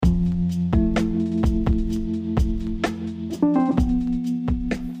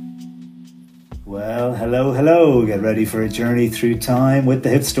Hello, hello. Get ready for a journey through time with the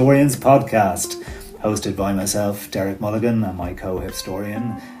Hipstorians podcast, hosted by myself, Derek Mulligan, and my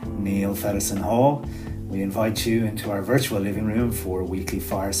co-hipstorian, Neil Fedderson Hall. We invite you into our virtual living room for weekly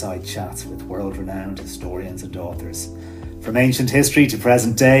fireside chats with world-renowned historians and authors. From ancient history to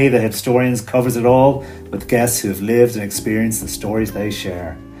present day, the Hipstorians covers it all with guests who have lived and experienced the stories they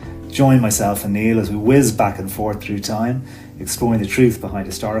share. Join myself and Neil as we whiz back and forth through time, exploring the truth behind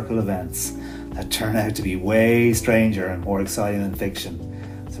historical events that turn out to be way stranger and more exciting than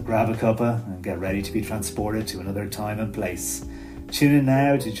fiction. So grab a cuppa and get ready to be transported to another time and place. Tune in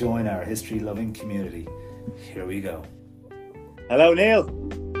now to join our history-loving community. Here we go. Hello, Neil.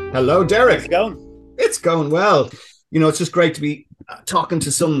 Hello, Derek. How's it going? It's going well. You know, it's just great to be talking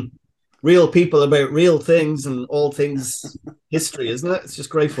to some real people about real things and all things history, isn't it? It's just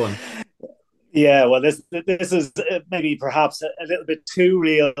great fun. Yeah, well, this is maybe perhaps a little bit too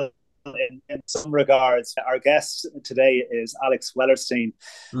real in some regards. Our guest today is Alex Wellerstein,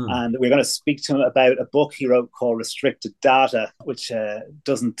 and we're going to speak to him about a book he wrote called Restricted Data, which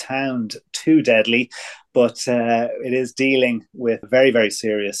doesn't sound too deadly, but it is dealing with a very, very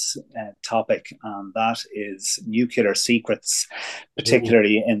serious topic, and that is nuclear secrets,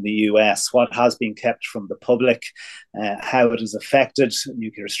 particularly in the US. What has been kept from the public, how it has affected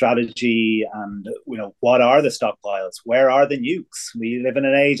nuclear strategy, and what are the stockpiles? Where are the nukes? We live in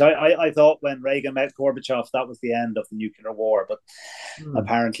an age. I thought when Reagan met Gorbachev, that was the end of the nuclear war, but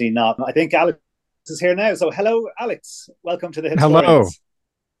apparently not. I think Alex is here now. So hello, Alex. Welcome to the Historians. Hello.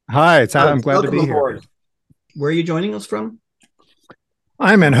 Hi, I'm glad to be here. Where are you joining us from?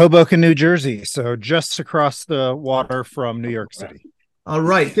 I'm in Hoboken, New Jersey, so just across the water from New York City. All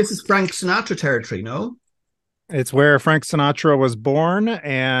right. This is Frank Sinatra territory, no? It's where Frank Sinatra was born,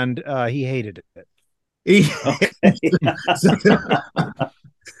 and he hated it.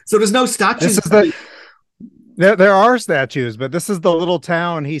 So there's no statues. There are statues, but this is the little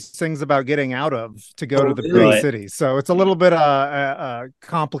town he sings about getting out of to go to the big city. So it's a little bit a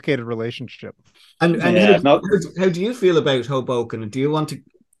complicated relationship. And how do you feel about Hoboken? Do you want to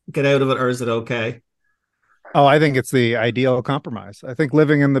get out of it, or is it okay? Oh, I think it's the ideal compromise. I think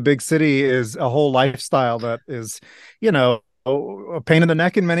living in the big city is a whole lifestyle that is, a pain in the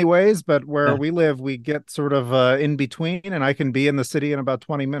neck in many ways, but where we live, we get sort of in between, and I can be in the city in about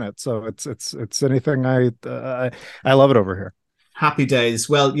 20 minutes. So it's anything. I love it over here. Happy days.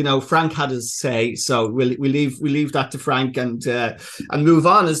 Well, Frank had his say, so we leave that to Frank and move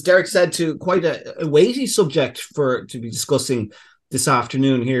on, as Derek said, to quite a weighty subject to be discussing this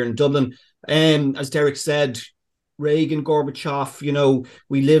afternoon here in Dublin. As Derek said, Reagan, Gorbachev,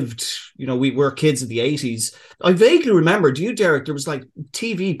 we lived, we were kids of the 80s. I vaguely remember, do you, Derek, there was like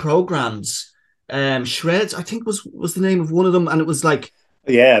TV programs, Shreds, I think was the name of one of them, and it was like,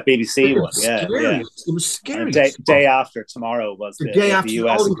 yeah, BBC one. Yeah. It was scary. Day After Tomorrow was the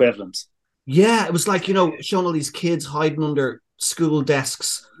US equivalent. Yeah, it was like, showing all these kids hiding under school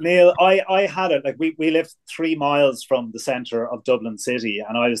desks. Neil, I had it, like we lived 3 miles from the centre of Dublin City,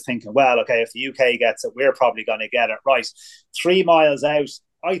 and I was thinking, well, okay, if the UK gets it, we're probably going to get it. Right, 3 miles out,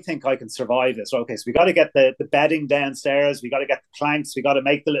 I think I can survive this. Okay, so we got to get the bedding downstairs, we got to get the planks, we got to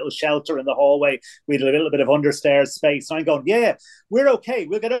make the little shelter in the hallway, we had a little bit of understairs space. And I'm going, yeah, we're okay,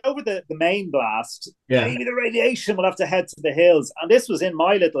 we'll get over the main blast. Maybe the radiation, we'll have to head to the hills. And this was in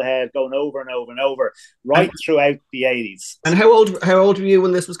my little head going over and over and over throughout the 80s. And how old were you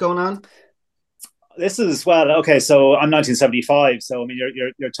when this was going on? This is, well, okay, so I'm 1975. So, I mean,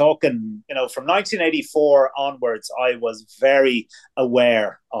 you're talking, from 1984 onwards, I was very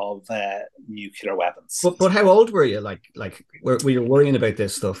aware of nuclear weapons. But how old were you? Like were you worrying about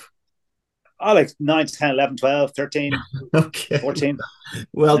this stuff? Oh, like 9, 10, 11, 12, 13, okay. 14.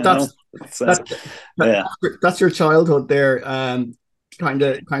 Well, that's your childhood there. Kind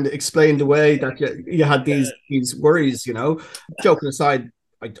of explained away that you had these worries, Joking aside,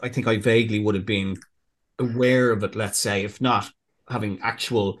 I think I vaguely would have been aware of it, let's say, if not having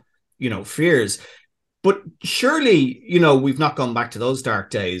actual, fears. But surely, we've not gone back to those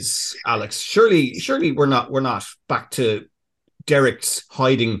dark days, Alex. Surely we're not back to Derek's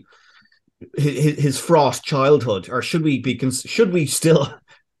hiding his fraught childhood, or should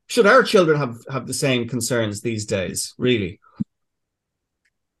our children have the same concerns these days, really?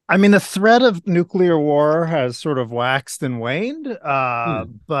 I mean, the threat of nuclear war has sort of waxed and waned,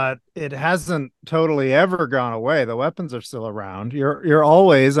 but it hasn't totally ever gone away. The weapons are still around. You're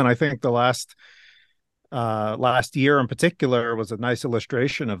always, and I think the last last year in particular was a nice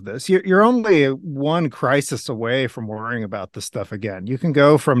illustration of this. You're only one crisis away from worrying about this stuff again. You can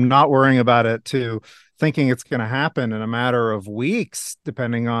go from not worrying about it to thinking it's going to happen in a matter of weeks,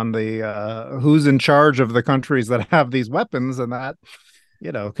 depending on the who's in charge of the countries that have these weapons, and that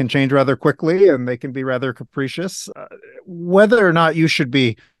can change rather quickly, and they can be rather capricious. Whether or not you should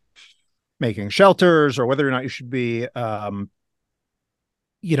be making shelters, or whether or not you should be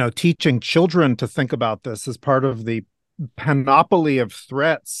teaching children to think about this as part of the panoply of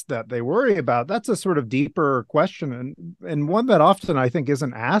threats that they worry about, that's a sort of deeper question, and one that often I think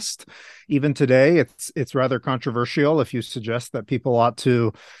isn't asked even today. It's rather controversial if you suggest that people ought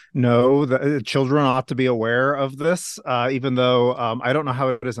to know, that children ought to be aware of this, even though I don't know how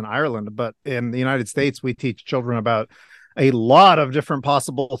it is in Ireland, but in the United States we teach children about a lot of different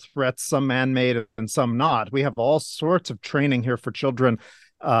possible threats, some man-made and some not. We have all sorts of training here for children,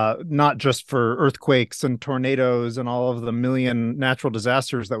 not just for earthquakes and tornadoes and all of the million natural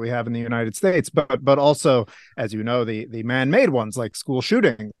disasters that we have in the United States, but also, as you know, the man-made ones like school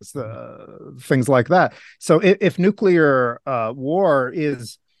shootings, things like that. So if nuclear war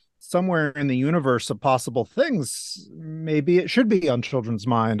is somewhere in the universe of possible things, maybe it should be on children's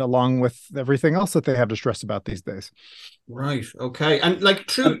mind, along with everything else that they have to stress about these days. Right. Okay. And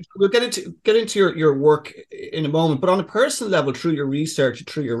we'll get into your work in a moment, but on a personal level, through your research,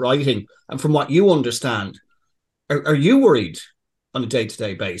 through your writing, and from what you understand, are you worried on a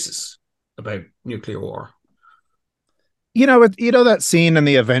day-to-day basis about nuclear war? That scene in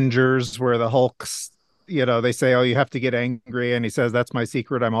the Avengers where the Hulk's, they say, oh, you have to get angry, and he says, that's my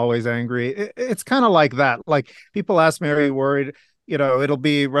secret, I'm always angry. It's kind of like that. Like, people ask me, are you worried? It'll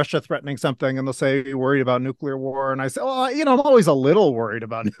be Russia threatening something, and they'll say, are you worried about nuclear war? And I say, oh, I'm always a little worried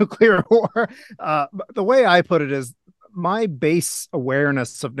about nuclear war. The way I put it is, my base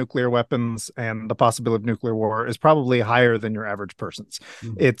awareness of nuclear weapons and the possibility of nuclear war is probably higher than your average person's.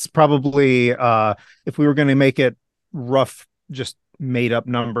 Mm-hmm. It's probably, if we were going to make it rough, just made up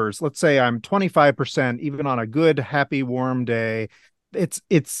numbers, let's say I'm 25%, even on a good, happy, warm day. It's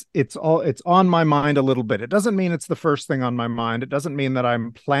on my mind a little bit. It doesn't mean it's the first thing on my mind. It doesn't mean that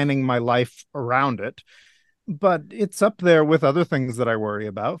I'm planning my life around it, but it's up there with other things that I worry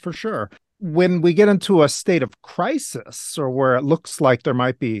about, for sure. When we get into a state of crisis, or where it looks like there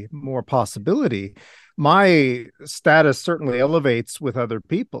might be more possibility, my status certainly elevates with other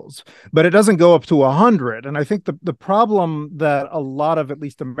people's, but it doesn't go up to 100. And I think the problem that a lot of, at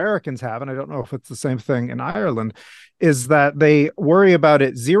least Americans have, and I don't know if it's the same thing in Ireland, is that they worry about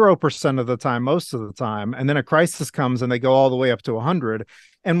it 0% of the time, most of the time, and then a crisis comes and they go all the way up to 100.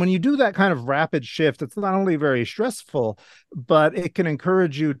 And when you do that kind of rapid shift, it's not only very stressful, but it can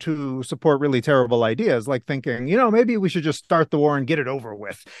encourage you to support really terrible ideas, like thinking, maybe we should just start the war and get it over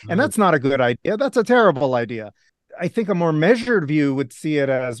with. And that's not a good idea. That's a terrible idea. I think a more measured view would see it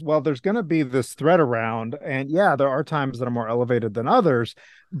as, well, there's going to be this threat around. And yeah, there are times that are more elevated than others,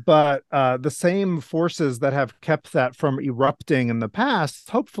 but the same forces that have kept that from erupting in the past,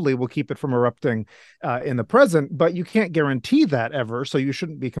 hopefully will keep it from erupting in the present, but you can't guarantee that ever. So you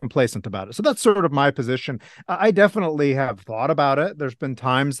shouldn't be complacent about it. So that's sort of my position. I definitely have thought about it. There's been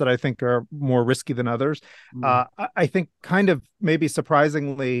times that I think are more risky than others. I think, kind of maybe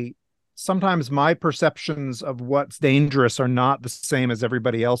surprisingly, sometimes my perceptions of what's dangerous are not the same as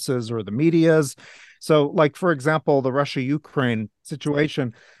everybody else's or the media's. So, like, for example, the Russia-Ukraine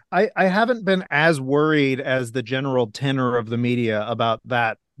situation, I haven't been as worried as the general tenor of the media about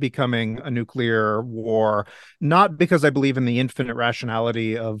that becoming a nuclear war, not because I believe in the infinite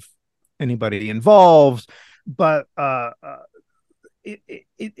rationality of anybody involved, but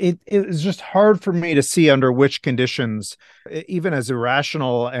it is just hard for me to see under which conditions, even as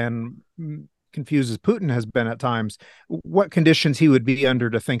irrational and confused as Putin has been at times, what conditions he would be under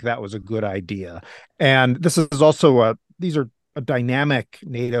to think that was a good idea. And this is also these are a dynamic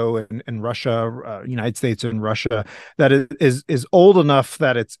NATO and Russia, United States and Russia, that is old enough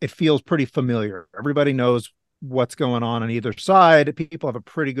that it feels pretty familiar. Everybody knows what's going on either side. People have a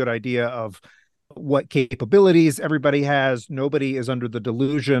pretty good idea of what capabilities everybody has. Nobody is under the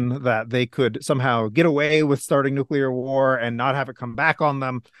delusion that they could somehow get away with starting nuclear war and not have it come back on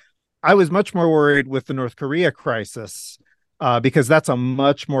them. I was much more worried with the North Korea crisis, because that's a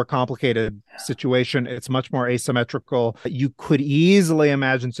much more complicated situation. It's much more asymmetrical. You could easily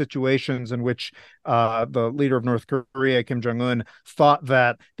imagine situations in which the leader of North Korea, Kim Jong-un, thought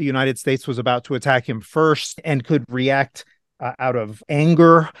that the United States was about to attack him first and could react out of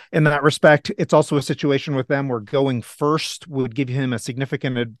anger in that respect. It's also a situation with them where going first would give him a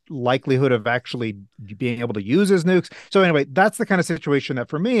significant likelihood of actually being able to use his nukes. So anyway, that's the kind of situation that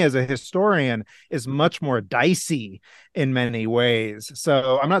for me as a historian is much more dicey in many ways.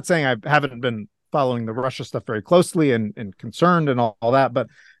 So I'm not saying I haven't been following the Russia stuff very closely and concerned and all that, but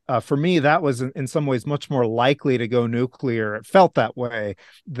for me, that was in some ways much more likely to go nuclear. It felt that way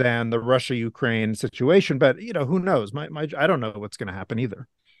than the Russia-Ukraine situation. But, who knows? I don't know what's going to happen either.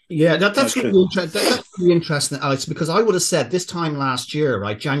 Yeah, that's really interesting, Alex, because I would have said this time last year,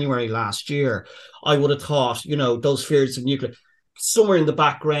 right, January last year, I would have thought, those fears of nuclear, somewhere in the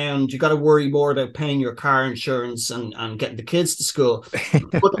background, you got to worry more about paying your car insurance and getting the kids to school.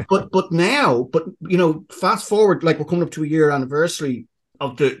 but now, fast forward, like we're coming up to a year anniversary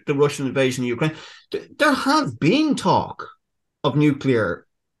of the Russian invasion of Ukraine, there has been talk of the nuclear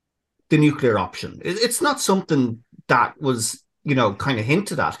option. It's not something that was, kind of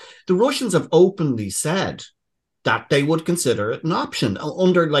hinted at. The Russians have openly said that they would consider it an option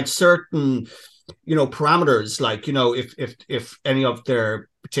under like certain, parameters, like, if any of their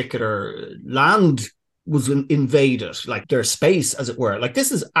particular land was invaded, like their space, as it were. Like,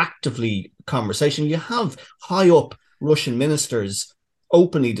 this is actively conversation. You have high up Russian ministers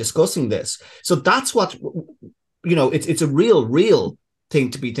openly discussing this. So that's what, it's a real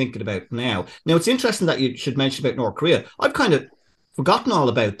thing to be thinking about now. Now, it's interesting that you should mention about North Korea. I've kind of forgotten all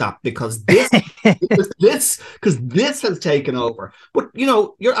about that because this has taken over. But,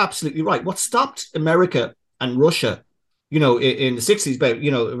 you're absolutely right. What stopped America and Russia, in the 60s, about,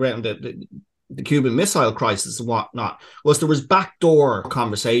 around the Cuban Missile Crisis and whatnot, was there was backdoor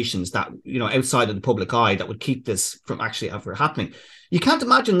conversations that, outside of the public eye that would keep this from actually ever happening. You can't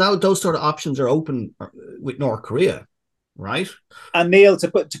imagine now those sort of options are open with North Korea, right? And Neil, to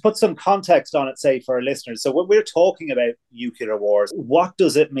put some context on it, say, for our listeners, so when we're talking about nuclear wars, what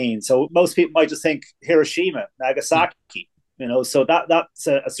does it mean? So most people might just think Hiroshima, Nagasaki, so that's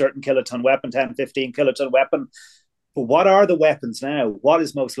a certain kiloton weapon, 10, 15 kiloton weapon. But what are the weapons now? What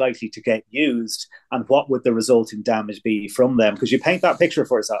is most likely to get used, and what would the resulting damage be from them? Because you paint that picture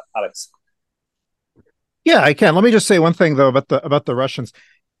for us, Alex. Yeah, I can. Let me just say one thing though about the Russians.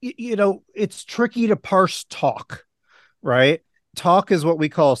 It's tricky to parse talk, right? Talk is what we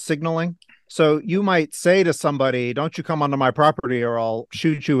call signaling. So you might say to somebody, "Don't you come onto my property or I'll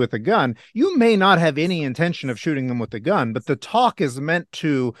shoot you with a gun." You may not have any intention of shooting them with a gun, but the talk is meant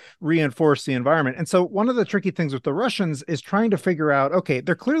to reinforce the environment. And so one of the tricky things with the Russians is trying to figure out, okay,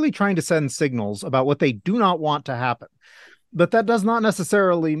 they're clearly trying to send signals about what they do not want to happen. But that does not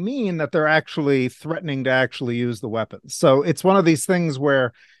necessarily mean that they're actually threatening to actually use the weapons. So it's one of these things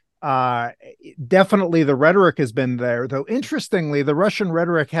where definitely the rhetoric has been there, though interestingly, the Russian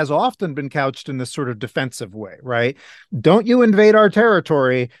rhetoric has often been couched in this sort of defensive way, right? Don't you invade our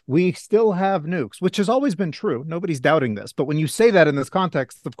territory, we still have nukes, which has always been true. Nobody's doubting this. But when you say that in this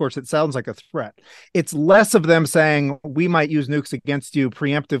context, of course, it sounds like a threat. It's less of them saying we might use nukes against you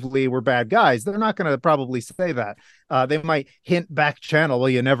preemptively, we're bad guys. They're not going to probably say that. They might hint back channel, well,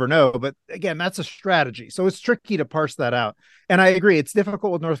 you never know. But again, that's a strategy. So it's tricky to parse that out. And I agree, it's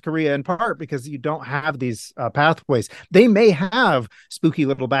difficult with North Korea in part because you don't have these pathways. They may have spooky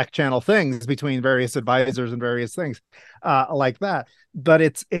little back channel things between various advisors and various things like that. But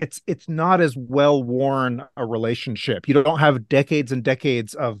it's not as well worn a relationship. You don't have decades and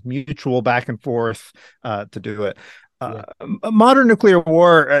decades of mutual back and forth to do it. Modern nuclear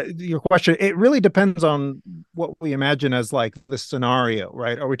war, your question, it really depends on what we imagine as like the scenario,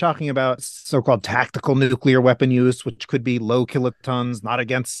 right? Are we talking about so-called tactical nuclear weapon use, which could be low kilotons, not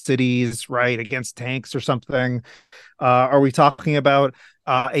against cities, right? Against tanks or something? Are we talking about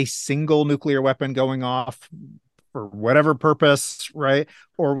a single nuclear weapon going off for whatever purpose, right?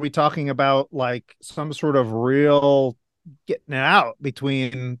 Or are we talking about like some sort of real getting it out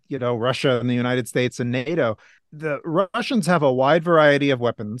between, Russia and the United States and NATO? The Russians have a wide variety of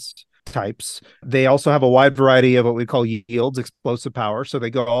weapons types. They also have a wide variety of what we call yields, explosive power. So they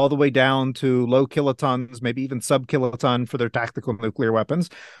go all the way down to low kilotons, maybe even sub-kiloton for their tactical nuclear weapons,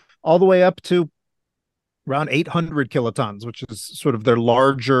 all the way up to around 800 kilotons, which is sort of their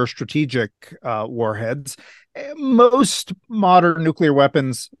larger strategic warheads. Most modern nuclear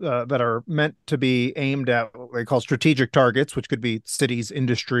weapons that are meant to be aimed at what they call strategic targets, which could be cities,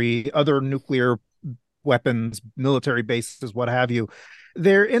 industry, other nuclear weapons, military bases, what have you,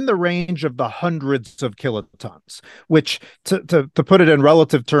 they're in the range of the hundreds of kilotons, which to put it in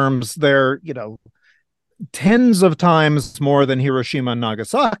relative terms, they're, tens of times more than Hiroshima and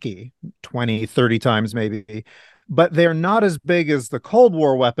Nagasaki, 20, 30 times maybe. but they're not as big as the Cold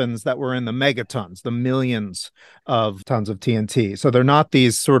War weapons that were in the megatons, the millions of tons of TNT. So they're not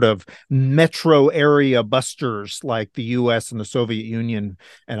these sort of metro area busters like the US and the Soviet Union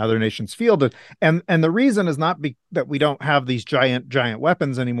and other nations fielded. And the reason is not that we don't have these giant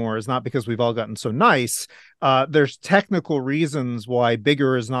weapons anymore, is not because we've all gotten so nice. There's technical reasons why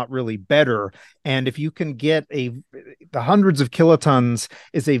bigger is not really better. And if you can get the hundreds of kilotons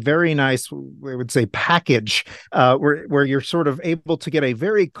is a very nice, we would say, package where you're sort of able to get a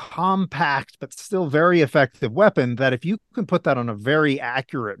very compact but still very effective weapon, that if you can put that on a very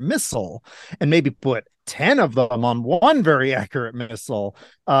accurate missile and maybe put 10 of them on one very accurate missile,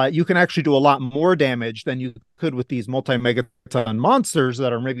 you can actually do a lot more damage than you could with these multi-megaton monsters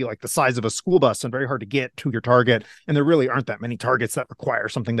that are maybe like the size of a school bus and very hard to get to your target. And there really aren't that many targets that require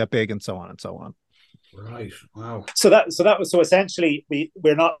something that big, and so on and so on. Right. Wow. So essentially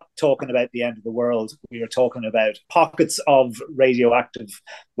we're not talking about the end of the world. We are talking about pockets of radioactive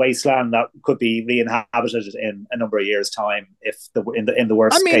wasteland that could be re-inhabited in a number of years' time, if in the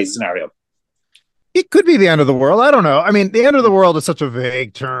worst case scenario. It could be the end of the world. I don't know. I mean, the end of the world is such a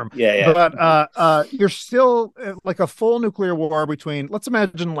vague term. Yeah. But you're still like a full nuclear war between, let's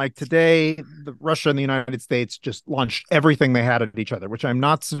imagine like today, Russia and the United States just launched everything they had at each other, which I'm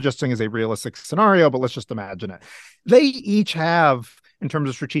not suggesting is a realistic scenario, but let's just imagine it. They each have, in terms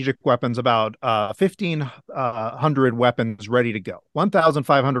of strategic weapons, about 1,500 weapons ready to go.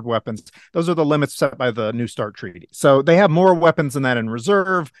 1,500 weapons. Those are the limits set by the New START Treaty. So they have more weapons than that in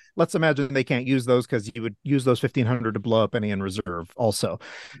reserve. Let's imagine they can't use those, because you would use those 1,500 to blow up any in reserve also.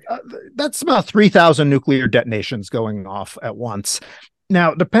 That's about 3,000 nuclear detonations going off at once.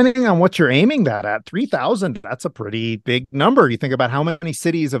 Now, depending on what you're aiming that at, 3,000, that's a pretty big number. You think about how many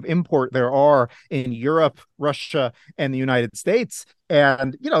cities of import there are in Europe, Russia, and the United States.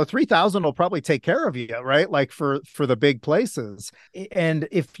 And, 3,000 will probably take care of you, right? Like for the big places. And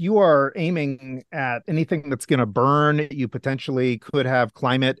if you are aiming at anything that's going to burn, you potentially could have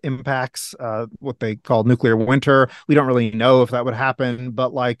climate impacts, what they call nuclear winter. We don't really know if that would happen,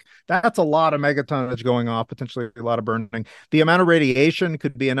 but like that's a lot of megatonnage going off, potentially a lot of burning. The amount of radiation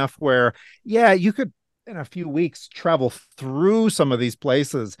could be enough where, you could, in a few weeks, travel through some of these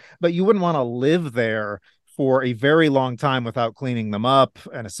places, but you wouldn't want to live there for a very long time without cleaning them up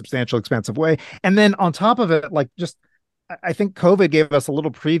in a substantial, expansive way. And then on top of it, I think COVID gave us a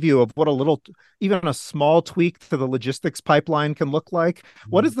little preview of what even a small tweak to the logistics pipeline can look like.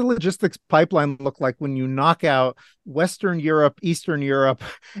 Mm-hmm. What does the logistics pipeline look like when you knock out Western Europe, Eastern Europe,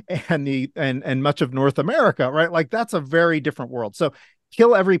 and much of North America, right? Like that's a very different world. So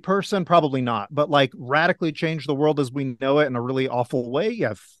kill every person, probably not, but like radically change the world as we know it in a really awful way.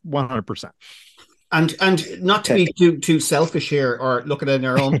 Yeah, 100%. And not to be too selfish here or looking in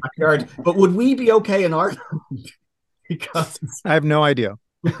our own backyard, but would we be okay in Ireland? Because I have no idea.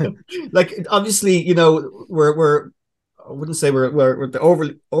 Like obviously, we're I wouldn't say we're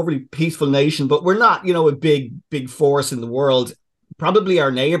the overly peaceful nation, but we're not, a big force in the world. Probably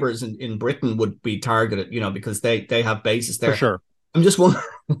our neighbours in Britain would be targeted, because they have bases there. For sure. I'm just wondering,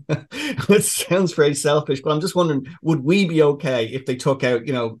 it sounds very selfish, but I'm just wondering, would we be okay if they took out,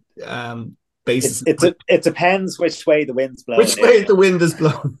 bases? It depends which way the wind's blowing. Which way the wind is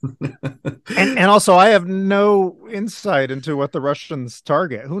blowing. and also, I have no insight into what the Russians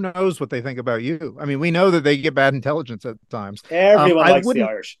target. Who knows what they think about you? I mean, we know that they get bad intelligence at times. Everyone likes the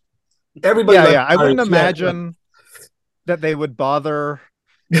Irish. Everybody, I wouldn't imagine that they would bother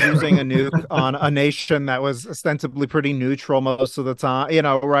using a nuke on a nation that was ostensibly pretty neutral most of the time.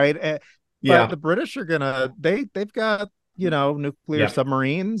 Right? But the British are gonna. They've got nuclear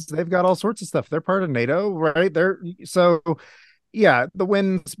submarines. They've got all sorts of stuff. They're part of NATO, right? The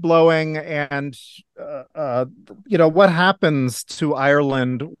wind's blowing, and what happens to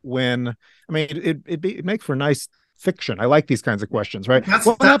Ireland when? I mean, it makes for nice fiction. I like these kinds of questions, right?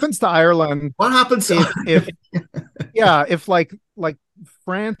 What happens to Ireland? What happens if like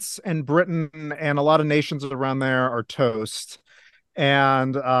France and Britain and a lot of nations around there are toast,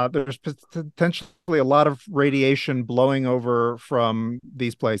 and there's potentially a lot of radiation blowing over from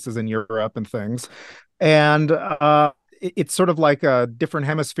these places in Europe and things, and it's sort of like a different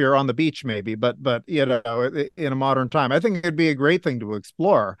hemisphere on the beach, maybe, but in a modern time, I think it'd be a great thing to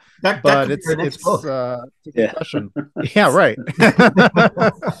explore. But it's a discussion. Yeah, right.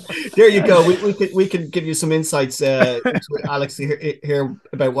 There you go. We can give you some insights, Alex, here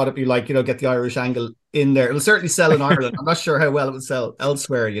about what it'd be like. Get the Irish angle in there. It'll certainly sell in Ireland. I'm not sure how well it would sell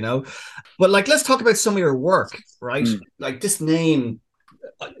elsewhere. But let's talk about some of your work, right? Like this name.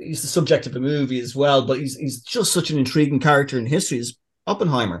 He's the subject of a movie as well, but he's just such an intriguing character in history. Is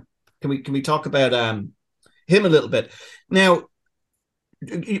Oppenheimer? Can we talk about him a little bit. Now,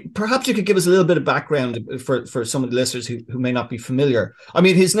 perhaps you could give us a little bit of background for some of the listeners who may not be familiar. I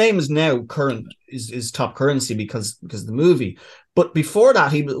mean, his name is now is top currency because of the movie. But before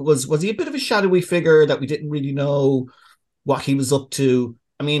that, was he a bit of a shadowy figure that we didn't really know what he was up to?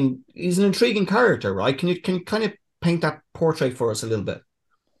 I mean, he's an intriguing character, right? Can you kind of paint that portrait for us a little bit?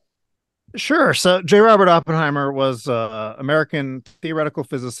 Sure. So J. Robert Oppenheimer was an American theoretical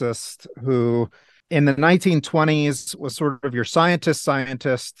physicist who in the 1920s was sort of your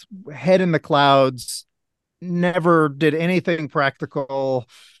scientist, head in the clouds, never did anything practical.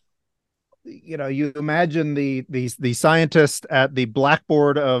 You know, you imagine the scientist at the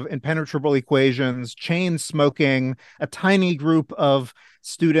blackboard of impenetrable equations, chain smoking, a tiny group of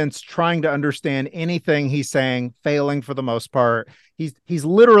students trying to understand anything he's saying, failing for the most part. He's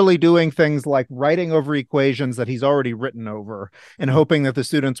literally doing things like writing over equations that he's already written over and hoping that the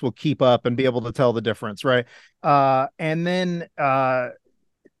students will keep up and be able to tell the difference, right? And then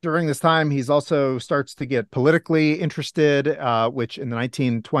during this time, he's also starts to get politically interested, which in the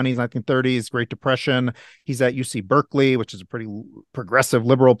 1920s, 1930s, Great Depression, he's at UC Berkeley, which is a pretty progressive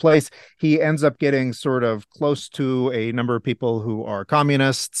liberal place. He ends up getting sort of close to a number of people who are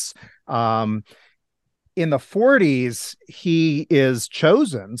communists. In the 40s, he is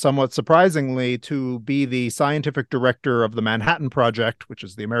chosen, somewhat surprisingly, to be the scientific director of the Manhattan Project, which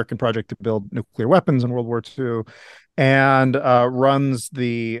is the American project to build nuclear weapons in World War II, and runs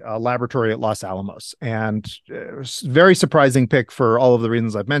the laboratory at Los Alamos. And very surprising pick for all of the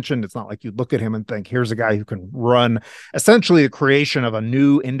reasons I've mentioned. It's not like you look at him and think, here's a guy who can run essentially the creation of a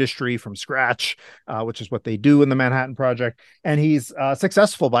new industry from scratch, which is what they do in the Manhattan Project. And he's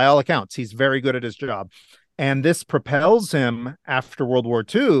successful by all accounts. He's very good at his job. And this propels him after World War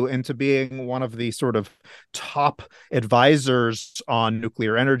II into being one of the sort of top advisors on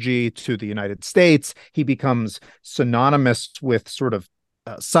nuclear energy to the United States. He becomes synonymous with sort of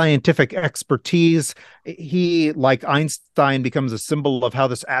scientific expertise. He, like Einstein, becomes a symbol of how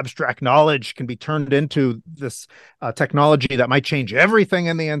this abstract knowledge can be turned into this technology that might change everything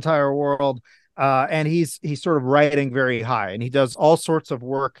in the entire world. And he's sort of riding very high, and he does all sorts of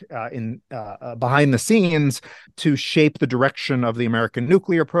work in behind the scenes to shape the direction of the American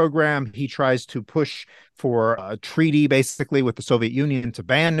nuclear program. He tries to push for a treaty basically with the Soviet Union to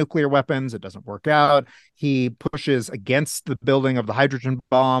ban nuclear weapons. It doesn't work out. He pushes against the building of the hydrogen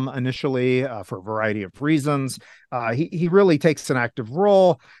bomb initially for a variety of reasons. He really takes an active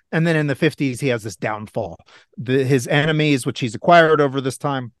role. And then in the 50s, he has this downfall. His enemies, which he's acquired over this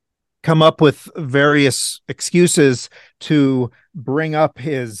time, come up with various excuses to bring up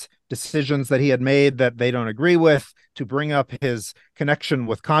his decisions that he had made that they don't agree with, to bring up his connection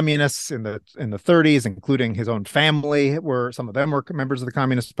with communists in the 30s, including his own family, where some of them were members of the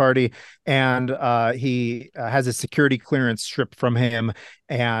Communist Party. And he has his security clearance stripped from him.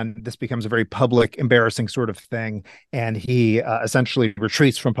 And this becomes a very public, embarrassing sort of thing. And he essentially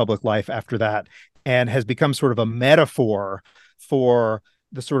retreats from public life after that and has become sort of a metaphor for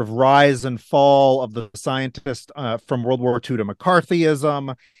the sort of rise and fall of the scientist from World War II to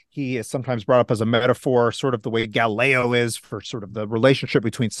McCarthyism. He is sometimes brought up as a metaphor, sort of the way Galileo is for sort of the relationship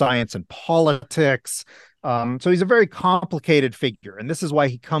between science and politics. So he's a very complicated figure. And this is why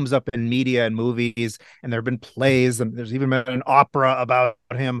he comes up in media and movies. And there have been plays, and there's even been an opera about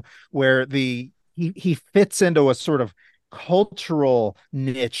him where he fits into a sort of cultural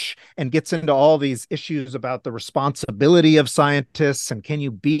niche and gets into all these issues about the responsibility of scientists and can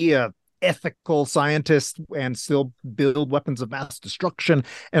you be a ethical scientist and still build weapons of mass destruction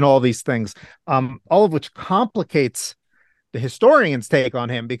and all these things, all of which complicates the historian's take on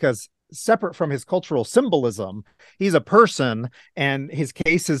him, because separate from his cultural symbolism, he's a person and his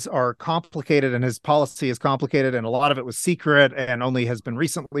cases are complicated and his policy is complicated, and a lot of it was secret and only has been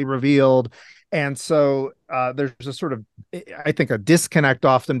recently revealed. And so there's a sort of, I think, a disconnect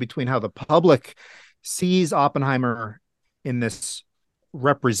often between how the public sees Oppenheimer in this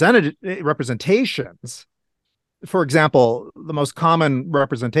representations. For example, the most common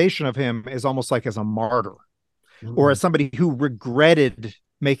representation of him is almost like as a martyr or as somebody who regretted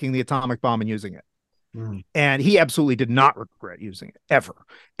making the atomic bomb and using it. And he absolutely did not regret using it ever.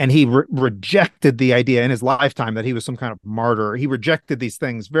 And he rejected the idea in his lifetime that he was some kind of martyr. He rejected these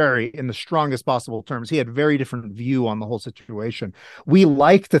things in the strongest possible terms. He had a very different view on the whole situation. We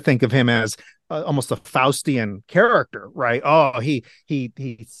like to think of him as almost a Faustian character, right? Oh, he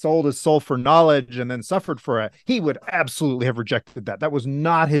sold his soul for knowledge and then suffered for it. He would absolutely have rejected that. That was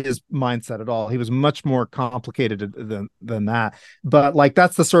not his mindset at all. He was much more complicated than that. But like,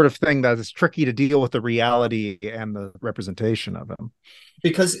 that's the sort of thing that is tricky to deal with, the reality and the representation of him.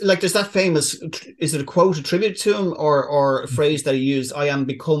 Because like, there's that famous, is it a quote attributed to him, or a phrase that he used, "I am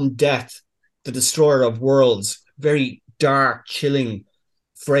become death, the destroyer of worlds." Very dark, chilling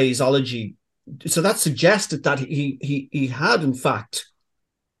phraseology. So that suggested that he had, in fact,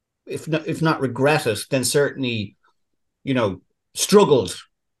 if not regretted, then certainly, struggled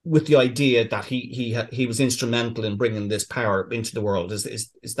with the idea that he was instrumental in bringing this power into the world.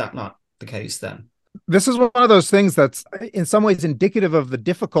 Is that not the case then? This is one of those things that's in some ways indicative of the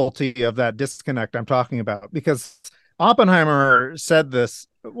difficulty of that disconnect I'm talking about, because Oppenheimer said this.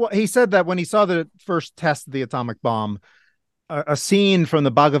 Well, he said that when he saw the first test of the atomic bomb, a scene from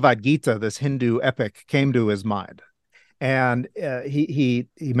the Bhagavad Gita, this Hindu epic, came to his mind. And he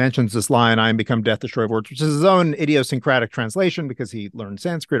mentions this line, "I am become death, destroyer of worlds," which is his own idiosyncratic translation because he learned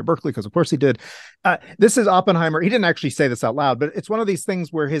Sanskrit at Berkeley, because of course he did. This is Oppenheimer. He didn't actually say this out loud, but it's one of these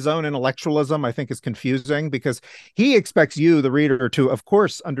things where his own intellectualism, I think, is confusing, because he expects you, the reader, to, of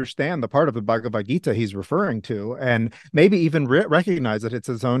course, understand the part of the Bhagavad Gita he's referring to, and maybe even recognize that it's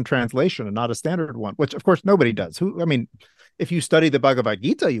his own translation and not a standard one, which, of course, nobody does. If you study the Bhagavad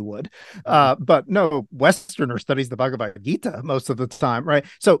Gita, you would, but no Westerner studies the Bhagavad Gita most of the time, right?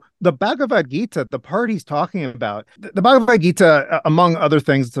 So the Bhagavad Gita, the part he's talking about, the Bhagavad Gita, among other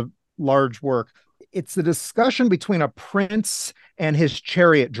things, it's a large work. It's the discussion between a prince and his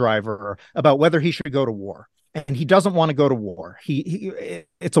chariot driver about whether he should go to war. And he doesn't want to go to war.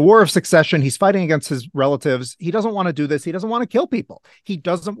 It's a war of succession. He's fighting against his relatives. He doesn't want to do this. He doesn't want to kill people. He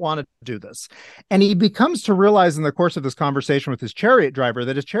doesn't want to do this. And he becomes to realize in the course of this conversation with his chariot driver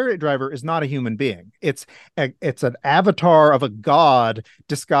that his chariot driver is not a human being. It's an avatar of a god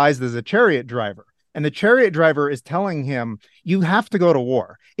disguised as a chariot driver. And the chariot driver is telling him, you have to go to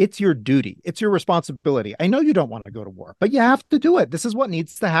war. It's your duty. It's your responsibility. I know you don't want to go to war, but you have to do it. This is what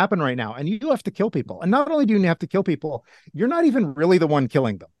needs to happen right now. And you have to kill people. And not only do you have to kill people, you're not even really the one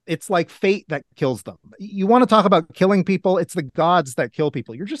killing them. It's like fate that kills them. You want to talk about killing people? It's the gods that kill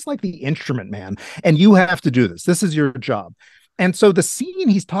people. You're just like the instrument, man. And you have to do this. This is your job. And so the scene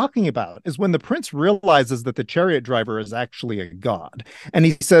he's talking about is when the prince realizes that the chariot driver is actually a god. And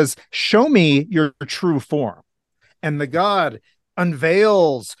he says, "Show me your true form." And the god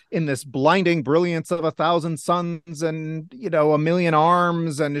unveils in this blinding brilliance of 1,000 suns and, 1,000,000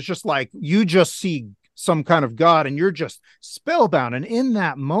 arms. And it's just like, you just see some kind of god and you're just spellbound. And in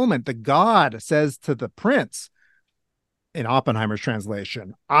that moment, the god says to the prince, in Oppenheimer's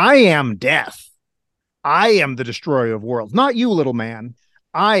translation, "I am death. I am the destroyer of worlds. Not you, little man.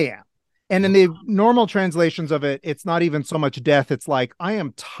 I am." And in the normal translations of it, it's not even so much death. It's like, I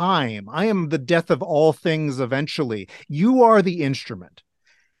am time. I am the death of all things eventually. You are the instrument.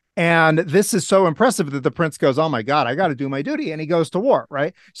 And this is so impressive that the prince goes, "Oh my God, I got to do my duty." And he goes to war,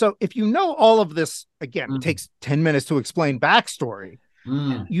 right? So if you know all of this, again, it takes 10 minutes to explain backstory.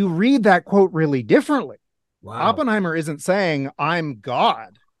 You read that quote really differently. Wow. Oppenheimer isn't saying, "I'm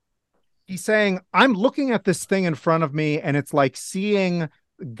God." He's saying, I'm looking at this thing in front of me, and it's like seeing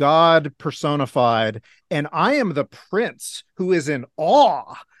God personified, and I am the prince who is in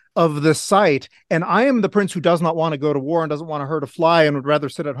awe of the sight, and I am the prince who does not want to go to war and doesn't want to hurt a fly and would rather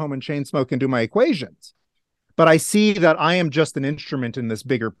sit at home and chain smoke and do my equations. But I see that I am just an instrument in this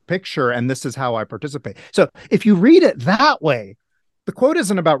bigger picture, and this is how I participate. So if you read it that way, the quote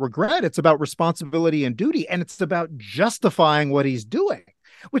isn't about regret, it's about responsibility and duty, and it's about justifying what he's doing.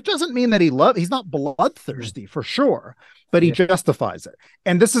 Which doesn't mean that he's not bloodthirsty for sure, but he justifies it.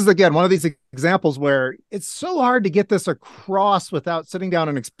 And this is, again, one of these examples where it's so hard to get this across without sitting down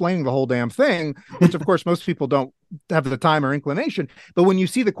and explaining the whole damn thing, which of course most people don't have the time or inclination. But when you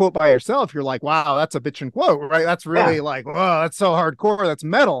see the quote by yourself, you're like, wow, that's a bitchin' quote, right? That's really like, whoa, that's so hardcore. That's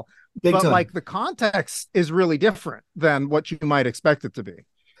metal. Big but time. Like the context is really different than what you might expect it to be.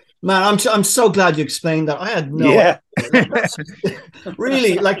 Man, I'm so glad you explained that. I had no idea.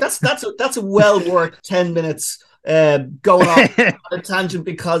 Really, like that's a well worth 10 minutes going on a tangent,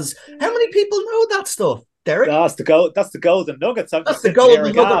 because how many people know that stuff, Derek? That's the golden nuggets. That's the golden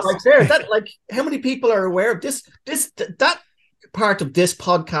nugget right there. That, like, how many people are aware of this? That part of this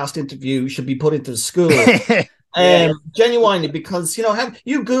podcast interview should be put into the school. Genuinely, because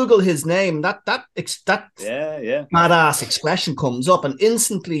you Google his name, that badass expression comes up, and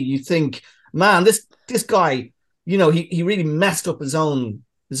instantly you think, man, this guy, he really messed up his own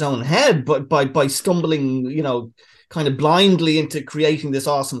head, but by stumbling, kind of blindly into creating this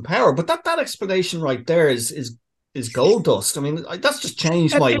awesome power. But that explanation right there is gold dust. I mean, that's just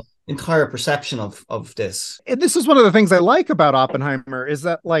changed my entire perception of this. And this is one of the things I like about Oppenheimer, is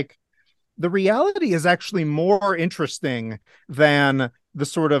that like the reality is actually more interesting than the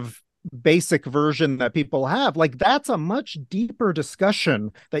sort of basic version that people have. Like that's a much deeper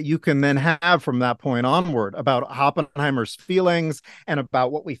discussion that you can then have from that point onward about Oppenheimer's feelings and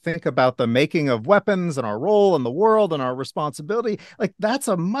about what we think about the making of weapons and our role in the world and our responsibility. Like that's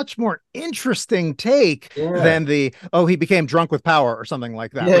a much more interesting take than the, oh, he became drunk with power or something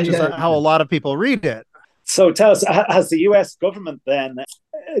like that, which is how a lot of people read it. So tell us, has the US government then,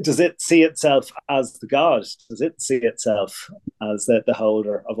 does it see itself as the god? Does it see itself as the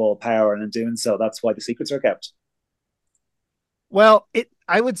holder of all power? And in doing so, that's why the secrets are kept? Well,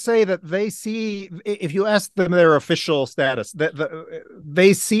 I would say that they see, if you ask them their official status, that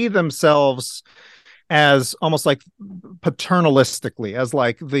they see themselves as almost like paternalistically, as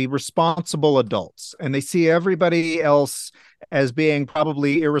like the responsible adults, and they see everybody else as being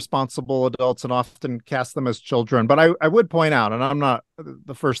probably irresponsible adults and often cast them as children. But I would point out, and I'm not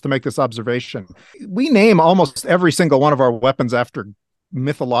the first to make this observation, we name almost every single one of our weapons after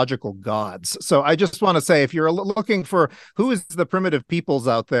mythological gods. So I just want to say, if you're looking for who is the primitive peoples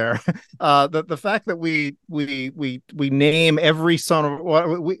out there, the fact that we name every son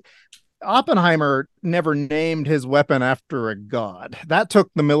of Oppenheimer never named his weapon after a god. That took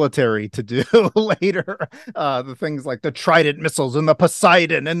the military to do later. The things like the Trident missiles and the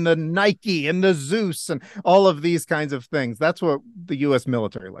Poseidon and the Nike and the Zeus and all of these kinds of things. That's what the U.S.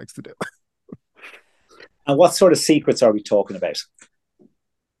 military likes to do. And what sort of secrets are we talking about?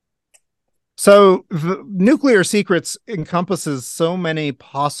 So the nuclear secrets encompasses so many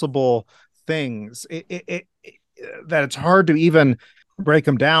possible things that it's hard to even break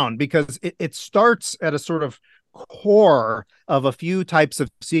them down, because it starts at a sort of core of a few types of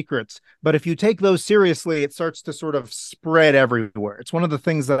secrets. But if you take those seriously, it starts to sort of spread everywhere. It's one of the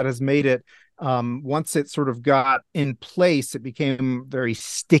things that has made it, once it sort of got in place, it became very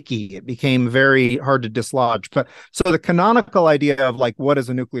sticky. It became very hard to dislodge. But so the canonical idea of like, what is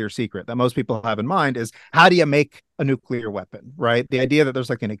a nuclear secret that most people have in mind is, how do you make a nuclear weapon, right? The idea that there's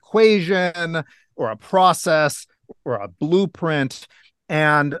like an equation or a process or a blueprint.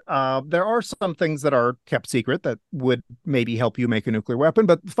 And there are some things that are kept secret that would maybe help you make a nuclear weapon.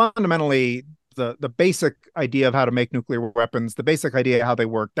 But fundamentally, the basic idea of how to make nuclear weapons, the basic idea of how they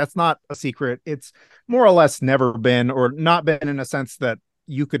work, that's not a secret. It's more or less never been, or not been in a sense that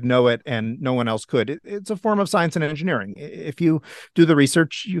you could know it and no one else could. It's a form of science and engineering. If you do the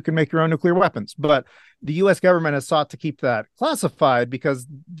research, you can make your own nuclear weapons. But the US government has sought to keep that classified because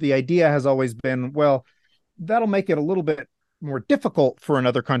the idea has always been, well, that'll make it a little bit more difficult for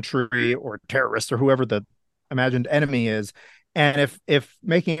another country or terrorist or whoever the imagined enemy is. And if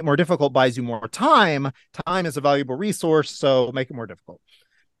making it more difficult buys you more time is a valuable resource, so make it more difficult.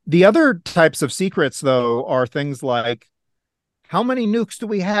 The other types of secrets, though, are things like, how many nukes do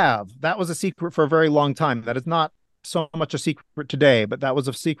we have? That was a secret for a very long time. That is not so much a secret today, but that was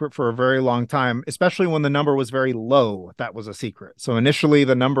a secret for a very long time, especially when the number was very low. That was a secret. So initially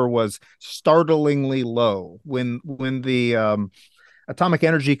the number was startlingly low. When the Atomic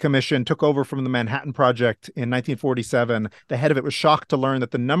Energy Commission took over from the Manhattan Project in 1947, the head of it was shocked to learn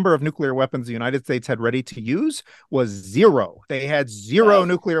that the number of nuclear weapons the United States had ready to use was zero. They had zero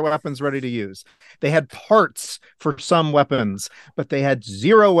nuclear weapons ready to use. They had parts for some weapons, but they had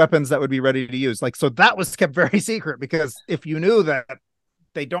zero weapons that would be ready to use. Like, so that was kept very secret, because if you knew that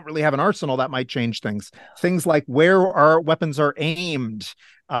they don't really have an arsenal, that might change things. Things like where our weapons are aimed,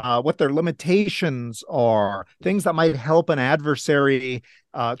 what their limitations are, things that might help an adversary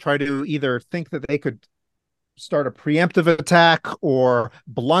try to either think that they could start a preemptive attack or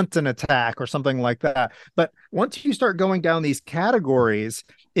blunt an attack or something like that. But once you start going down these categories,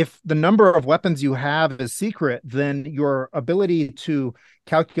 if the number of weapons you have is secret, then your ability to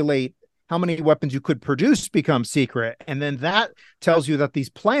calculate how many weapons you could produce becomes secret. And then that tells you that these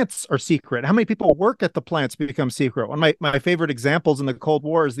plants are secret. How many people work at the plants becomes secret. One of my favorite examples in the Cold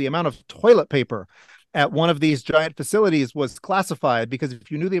War is the amount of toilet paper at one of these giant facilities was classified, because if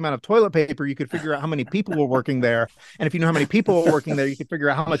you knew the amount of toilet paper, you could figure out how many people were working there. And if you knew how many people were working there, you could figure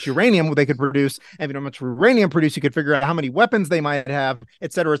out how much uranium they could produce. And if you know how much uranium produced, you could figure out how many weapons they might have,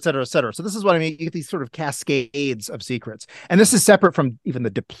 et cetera, et cetera, et cetera. So this is what I mean. You get these sort of cascades of secrets. And this is separate from even the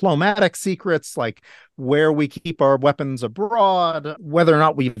diplomatic secrets, like where we keep our weapons abroad, whether or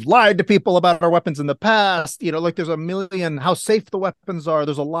not we've lied to people about our weapons in the past. You know, like there's a million, how safe the weapons are.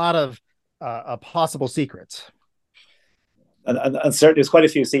 There's a lot of possible secrets. And certainly there's quite a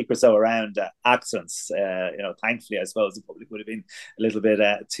few secrets though around accidents. Thankfully, I suppose the public would have been a little bit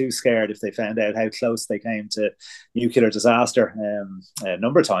too scared if they found out how close they came to nuclear disaster a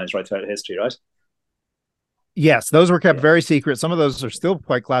number of times right throughout history, right? Yes, those were kept very secret. Some of those are still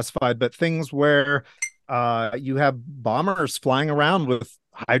quite classified, but things where you have bombers flying around with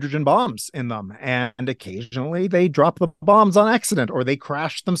hydrogen bombs in them, and occasionally they drop the bombs on accident or they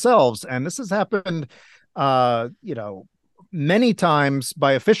crash themselves. And this has happened, many times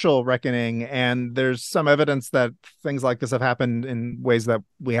by official reckoning, and there's some evidence that things like this have happened in ways that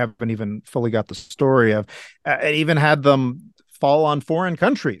we haven't even fully got the story of. It even had them fall on foreign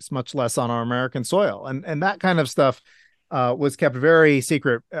countries, much less on our American soil, and that kind of stuff was kept very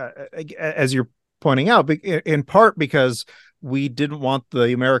secret, as you're pointing out, in part because we didn't want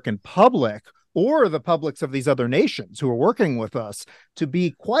the American public or the publics of these other nations who are working with us to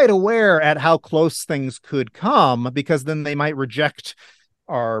be quite aware at how close things could come, because then they might reject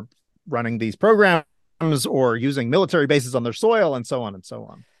our running these programs or using military bases on their soil and so on and so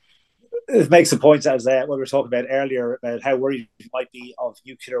on. It makes a point, as what we were talking about earlier, about how worried we might be of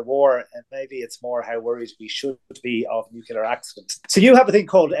nuclear war, and maybe it's more how worried we should be of nuclear accidents. So you have a thing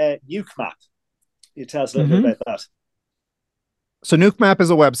called Nuke Map. You tell us a little bit about that. So Nuke Map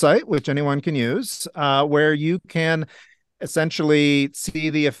is a website which anyone can use, where you can essentially see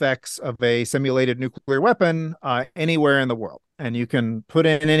the effects of a simulated nuclear weapon anywhere in the world. And you can put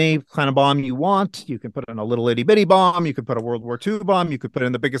in any kind of bomb you want. You can put in a little itty bitty bomb. You could put a World War II bomb. You could put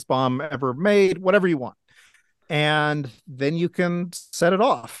in the biggest bomb ever made, whatever you want. And then you can set it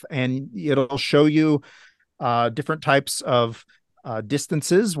off, and it'll show you different types of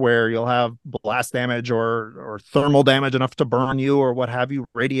distances where you'll have blast damage or thermal damage enough to burn you or what have you,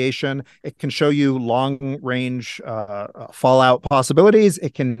 radiation. It can show you long range fallout possibilities.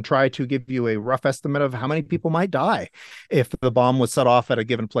 It can try to give you a rough estimate of how many people might die if the bomb was set off at a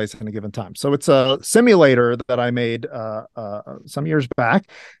given place in a given time. So it's a simulator that I made some years back,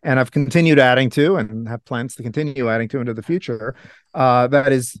 and I've continued adding to and have plans to continue adding to into the future,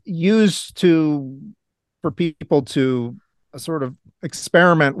 that is used for people to sort of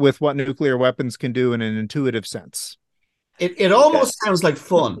experiment with what nuclear weapons can do in an intuitive sense. It almost sounds like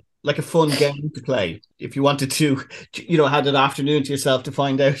fun, like a fun game to play. If you wanted to, had an afternoon to yourself to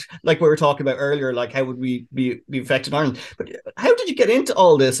find out, like we were talking about earlier, like how would we be affected in Ireland? But how did you get into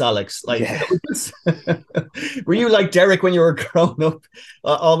all this, Alex? Like, were you like Derek when you were growing up,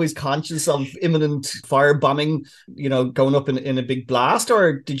 always conscious of imminent fire bombing, going up in a big blast,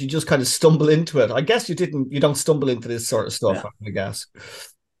 or did you just kind of stumble into it? I guess you didn't. You don't stumble into this sort of stuff, I guess.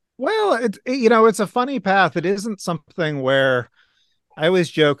 Well, it's a funny path. It isn't something where I always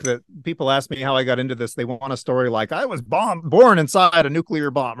joke that people ask me how I got into this. They want a story like I was born inside a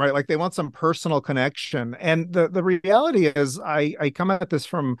nuclear bomb, right? Like they want some personal connection. And the reality is I come at this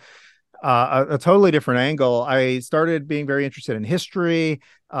from a totally different angle. I started being very interested in history.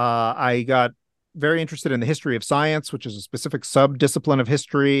 I got very interested in the history of science, which is a specific sub-discipline of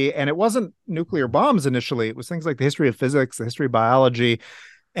history. And it wasn't nuclear bombs initially. It was things like the history of physics, the history of biology.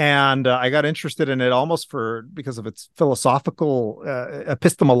 And I got interested in it almost because of its philosophical,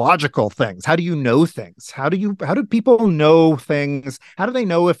 epistemological things. How do you know things? How do people know things? How do they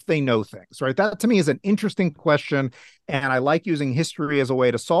know if they know things? Right. That to me is an interesting question. And I like using history as a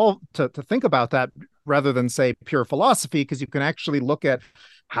way to think about that rather than say pure philosophy, because you can actually look at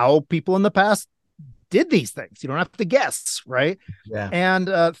how people in the past did these things. You don't have to guess. Right. Yeah.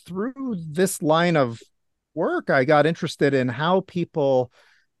 And through this line of work, I got interested in how people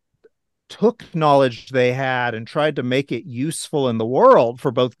took knowledge they had and tried to make it useful in the world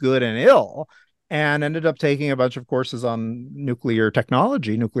for both good and ill, and ended up taking a bunch of courses on nuclear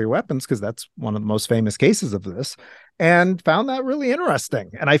technology, nuclear weapons, because that's one of the most famous cases of this, and found that really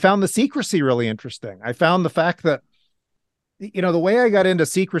interesting. And I found the secrecy really interesting. I found the fact that, the way I got into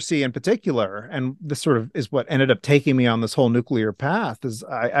secrecy in particular, and this sort of is what ended up taking me on this whole nuclear path, is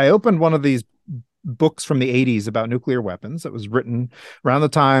I opened one of these books from the 80s about nuclear weapons that was written around the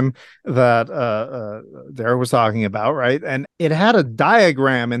time that Derek was talking about, right? And it had a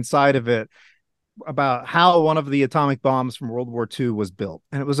diagram inside of it about how one of the atomic bombs from World War II was built.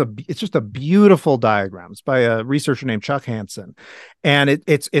 And it's just a beautiful diagram. It's by a researcher named Chuck Hansen. And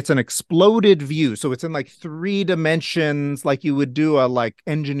it's an exploded view. So it's in like 3 dimensions, like you would do a like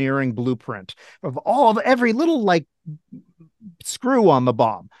engineering blueprint of every little like screw on the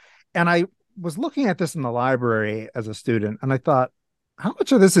bomb. And I was looking at this in the library as a student, and I thought, how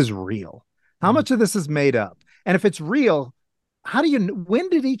much of this is real? How much of this is made up? And if it's real, when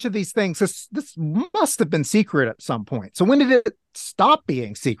did each of these things, this must have been secret at some point. So when did it stop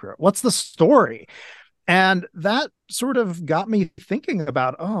being secret? What's the story? And that sort of got me thinking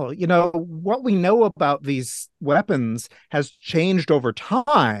about, what we know about these weapons has changed over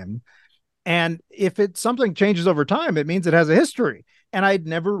time. And if something changes over time, it means it has a history. And I'd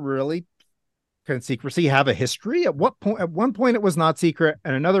never really, can secrecy have a history? At what point? At one point it was not secret,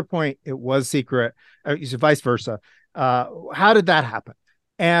 and another point it was secret, vice versa. How did that happen?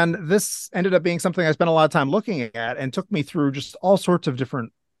 And this ended up being something I spent a lot of time looking at, and took me through just all sorts of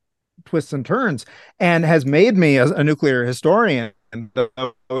different twists and turns, and has made me a nuclear historian. And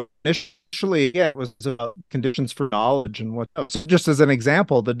initially, it was conditions for knowledge and what. Just as an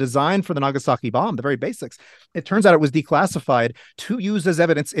example, the design for the Nagasaki bomb, the very basics, it turns out it was declassified to use as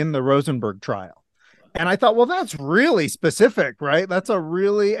evidence in the Rosenberg trial. And I thought, well, that's really specific, right?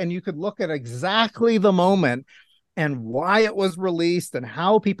 And you could look at exactly the moment and why it was released and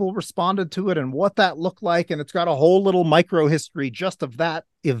how people responded to it and what that looked like. And it's got a whole little micro history just of that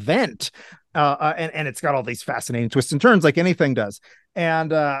event. And it's got all these fascinating twists and turns like anything does.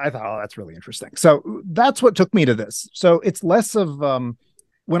 And I thought, oh, that's really interesting. So that's what took me to this. So it's less of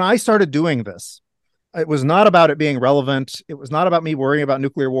when I started doing this, it was not about it being relevant. It was not about me worrying about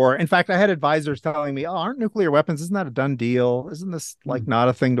nuclear war. In fact, I had advisors telling me, oh, aren't nuclear weapons, isn't that a done deal? Isn't this like not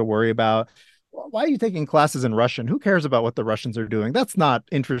a thing to worry about? Why are you taking classes in Russian? Who cares about what the Russians are doing? That's not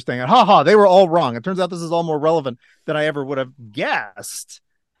interesting. And they were all wrong. It turns out this is all more relevant than I ever would have guessed.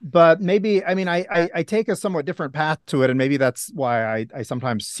 But maybe, I take a somewhat different path to it. And maybe that's why I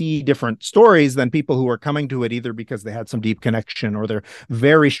sometimes see different stories than people who are coming to it either because they had some deep connection or they're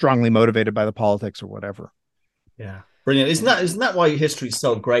very strongly motivated by the politics or whatever. Yeah. Brilliant. Isn't that why history is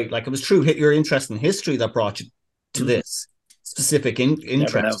so great? Like, it was true your interest in history that brought you to this specific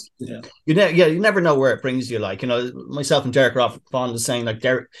interest. You never know where it brings you. Like, myself and Derek are often fond of saying, like,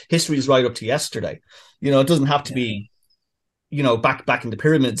 history is right up to yesterday. It doesn't have to be, back in the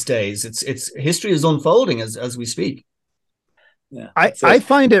pyramids days. It's history is unfolding as we speak. Yeah, I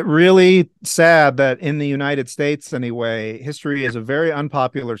find it really sad that in the United States, anyway, history is a very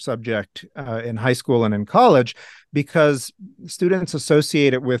unpopular subject in high school and in college because students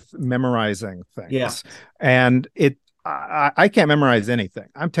associate it with memorizing things. Yeah. And I can't memorize anything.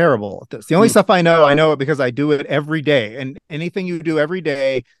 I'm terrible at this. The only stuff I know it because I do it every day. And anything you do every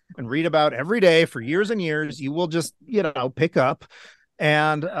day and read about every day for years and years, you will just, pick up.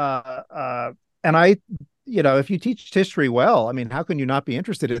 And if you teach history well, how can you not be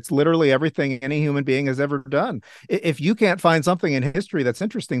interested? It's literally everything any human being has ever done. If you can't find something in history that's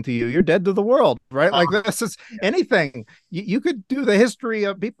interesting to you, you're dead to the world, right? Like this is anything. You could do the history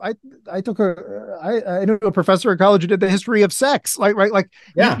of people. I knew a professor at college who did the history of sex.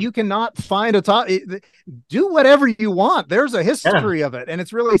 You cannot find a topic. Do whatever you want. There's a history of it. And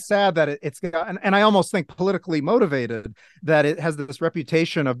it's really sad that it's got, and I almost think politically motivated that it has this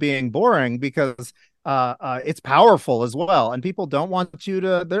reputation of being boring because it's powerful as well, and people don't want you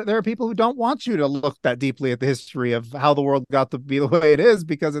to. There are people who don't want you to look that deeply at the history of how the world got to be the way it is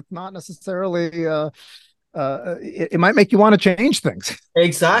because it's not necessarily. It might make you want to change things.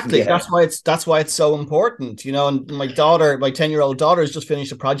 Exactly. Yeah. That's why it's so important. And my 10-year-old daughter has just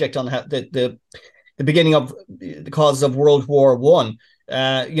finished a project on the beginning of the causes of World War I.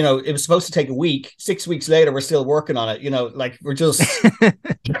 It was supposed to take a week. 6 weeks later, we're still working on it. We're just.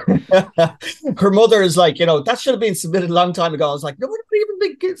 Her mother is like, that should have been submitted a long time ago. I was like, no, we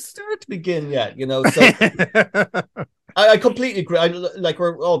didn't even start to begin yet. So I completely agree.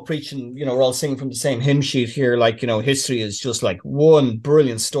 We're all preaching. We're all singing from the same hymn sheet here. History is just like one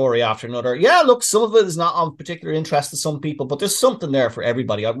brilliant story after another. Yeah, look, some of it is not of particular interest to some people, but there's something there for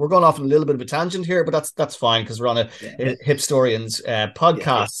everybody. We're going off on a little bit of a tangent here, but that's fine because we're on a Hipstorians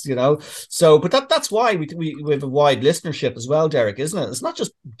podcast. So, but that's why we have a wide listenership as well, Derek, isn't it? It's not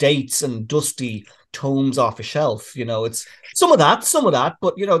just dates and dusty tomes off a shelf. It's some of that,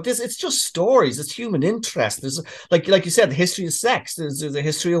 but it's just stories. It's human interest. There's like you said, the history of sex. There's a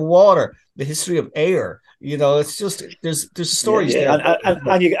history of water, the history of air. It's just there's stories there.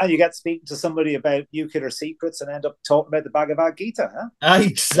 And you get speaking to somebody about nuclear secrets and end up talking about the Bhagavad Gita, huh?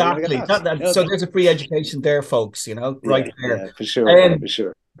 Exactly. So there's a free education there, folks. Right there. Yeah, for sure. For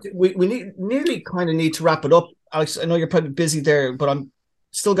sure. We nearly kind of need to wrap it up, Alex. I know you're probably busy there, but I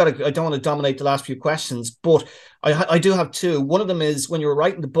don't want to dominate the last few questions, but I do have two. One of them is, when you were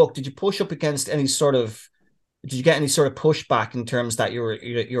writing the book, did you push up against did you get any sort of pushback in terms that you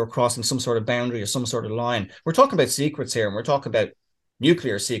were crossing some sort of boundary or some sort of line? We're talking about secrets here, and we're talking about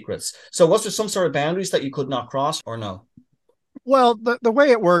nuclear secrets. So was there some sort of boundaries that you could not cross, or no? Well, the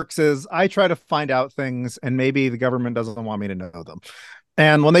way it works is I try to find out things, and maybe the government doesn't want me to know them.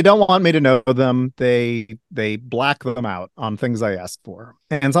 And when they don't want me to know them, they black them out on things I ask for.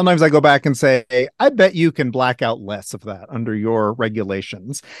 And sometimes I go back and say, I bet you can black out less of that under your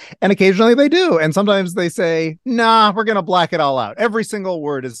regulations. And occasionally they do. And sometimes they say, nah, we're going to black it all out. Every single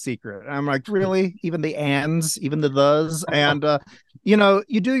word is secret. And I'm like, really? Even the ands, even the thes? And,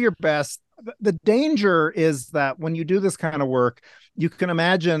 you do your best. The danger is that when you do this kind of work, you can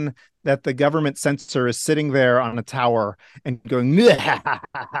imagine that the government censor is sitting there on a tower and going,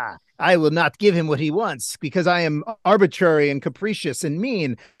 I will not give him what he wants because I am arbitrary and capricious and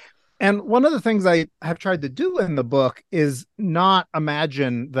mean. And one of the things I have tried to do in the book is not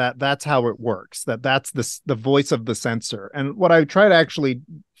imagine that that's how it works, that that's the voice of the censor. And what I try to actually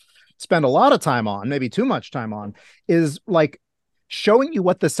spend a lot of time on, maybe too much time on, is like showing you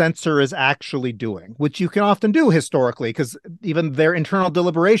what the censor is actually doing, which you can often do historically, because even their internal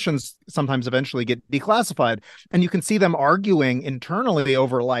deliberations sometimes eventually get declassified. And you can see them arguing internally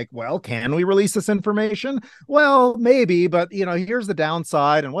over like, well, can we release this information? Well, maybe, but here's the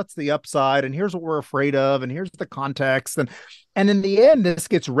downside and what's the upside, and here's what we're afraid of, and here's the context. And in the end, this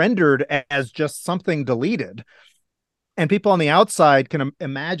gets rendered as just something deleted. And people on the outside can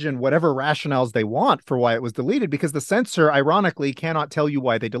imagine whatever rationales they want for why it was deleted, because the censor, ironically, cannot tell you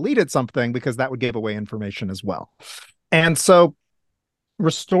why they deleted something, because that would give away information as well. And so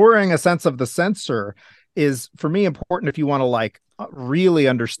restoring a sense of the censor is, for me, important if you want to really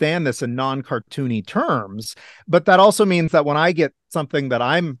understand this in non-cartoony terms. But that also means that when I get something that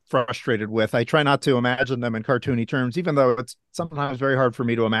I'm frustrated with, I try not to imagine them in cartoony terms, even though it's sometimes very hard for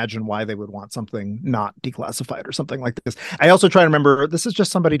me to imagine why they would want something not declassified or something like this. I also try to remember this is just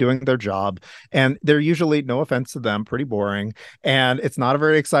somebody doing their job, and they're usually, no offense to them, pretty boring, and it's not a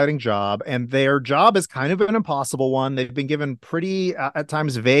very exciting job, and their job is kind of an impossible one. They've been given pretty, at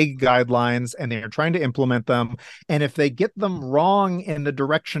times, vague guidelines, and they're trying to implement them. And if they get them wrong in the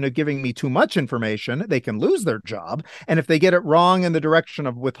direction of giving me too much information, they can lose their job. And if they get it wrong in the direction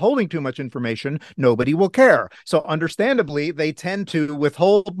of withholding too much information, nobody will care. So understandably, they tend to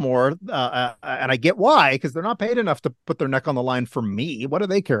withhold more. And I get why, because they're not paid enough to put their neck on the line for me. What do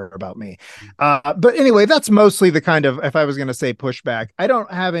they care about me? But anyway, that's mostly the kind of, if I was going to say pushback, I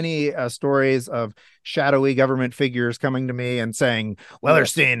don't have any stories of shadowy government figures coming to me and saying,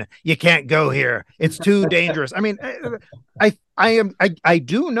 Wellerstein, you can't go here. It's too dangerous. I mean, I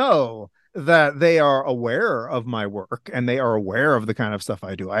do know that they are aware of my work and they are aware of the kind of stuff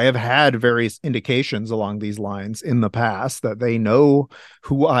I do. I have had various indications along these lines in the past that they know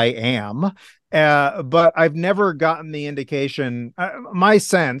who I am. But I've never gotten the indication. My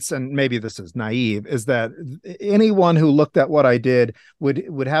sense, and maybe this is naive, is that anyone who looked at what I did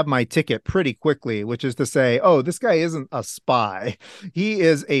would have my ticket pretty quickly, which is to say, oh, this guy isn't a spy. He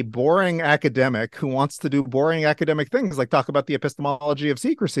is a boring academic who wants to do boring academic things, like talk about the epistemology of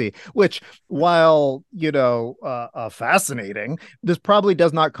secrecy, which, while fascinating, this probably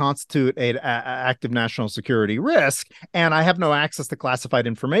does not constitute an active national security risk, and I have no access to classified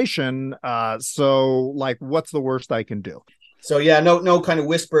information. So, what's the worst I can do? So, yeah, no kind of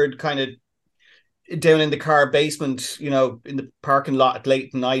whispered kind of down in the car basement, in the parking lot at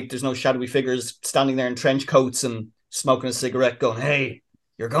late night. There's no shadowy figures standing there in trench coats and smoking a cigarette going, hey,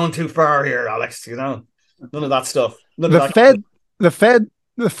 you're going too far here, Alex, none of that stuff.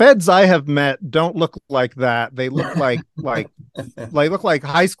 The feds I have met don't look like that. They look like look like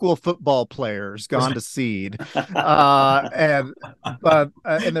high school football players gone to seed, and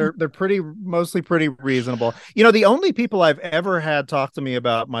they're mostly pretty reasonable. The only people I've ever had talk to me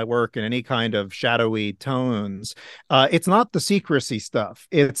about my work in any kind of shadowy tones, it's not the secrecy stuff.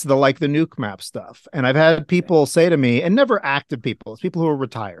 It's the nuke map stuff. And I've had people say to me, and never active people, it's people who are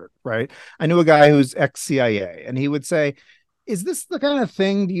retired, right? I knew a guy who's ex-CIA, and he would say, is this the kind of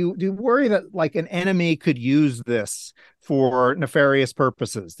thing, do you worry that an enemy could use this for nefarious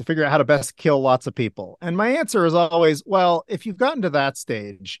purposes to figure out how to best kill lots of people? And my answer is always, well, if you've gotten to that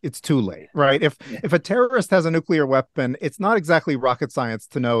stage, it's too late, right? If a terrorist has a nuclear weapon, it's not exactly rocket science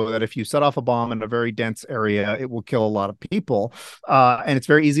to know that if you set off a bomb in a very dense area, it will kill a lot of people. And it's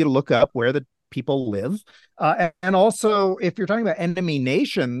very easy to look up where the people live. And also, if you're talking about enemy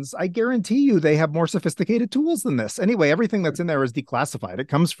nations, I guarantee you they have more sophisticated tools than this. Anyway, everything that's in there is declassified. It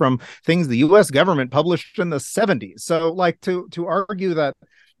comes from things the US government published in the 70s. So to argue that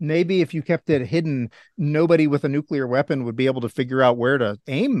maybe if you kept it hidden, nobody with a nuclear weapon would be able to figure out where to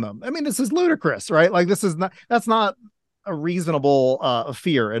aim them. I mean, this is ludicrous, right? That's not a reasonable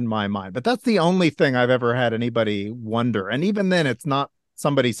fear in my mind. But that's the only thing I've ever had anybody wonder. And even then, it's not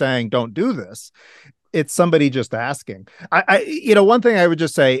somebody saying don't do this, it's somebody just asking. One thing I would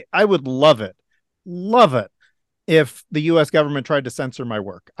just say, I would love it if the US government tried to censor my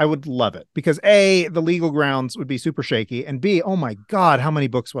work. I would love it because A, the legal grounds would be super shaky, and B, oh my God, how many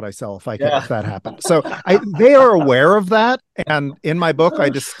books would I sell if that happened? So they are aware of that. And in my book, I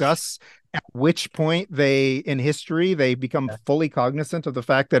discuss at which point in history, they become fully cognizant of the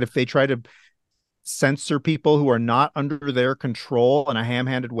fact that if they try to censor people who are not under their control in a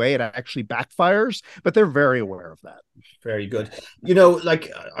ham-handed way, it actually backfires, but they're very aware of that. Very good. You know,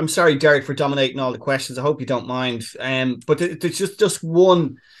 like, I'm sorry, Derek, for dominating all the questions. I hope you don't mind. But there's just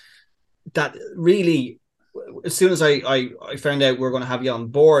one that really, as soon as I found out we were going to have you on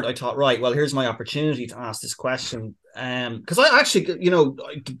board, I thought, right, well, here's my opportunity to ask this question. Because I actually,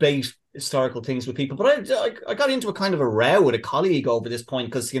 I debate historical things with people, but I got into a kind of a row with a colleague over this point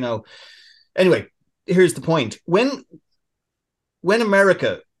because, anyway, here's the point. When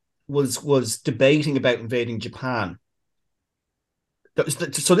America was debating about invading Japan,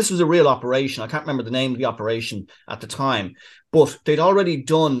 so this was a real operation. I can't remember the name of the operation at the time, but they'd already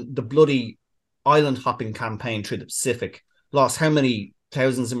done the bloody island hopping campaign through the Pacific, lost how many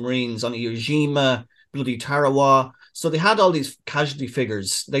thousands of Marines on Iwo Jima, bloody Tarawa. So they had all these casualty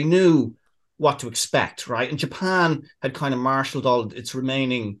figures. They knew what to expect, right? And Japan had kind of marshaled all its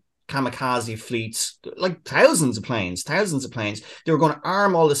remaining kamikaze fleets, like thousands of planes. They were going to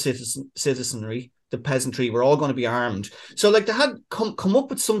arm all the citizenry. The peasantry were all going to be armed. So like they had come up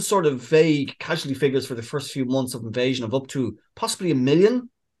with some sort of vague casualty figures for the first few months of invasion of up to possibly 1 million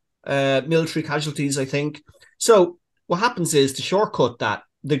military casualties, I think. So what happens is, to shortcut that,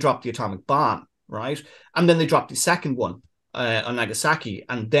 they drop the atomic bomb, right? And then they drop the second one on Nagasaki,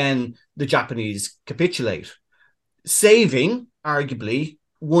 and then the Japanese capitulate, saving, arguably,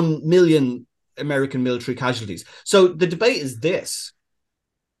 1 million American military casualties. So the debate is this: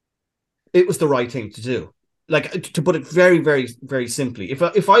 it was the right thing to do. Like, to put it very, very, very simply,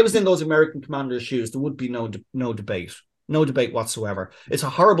 if I was in those American commanders' shoes, there would be no debate, no debate whatsoever. It's a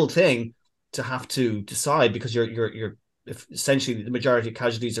horrible thing to have to decide, because you're essentially, the majority of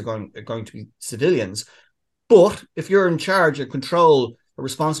casualties are going to be civilians. But if you're in charge or control or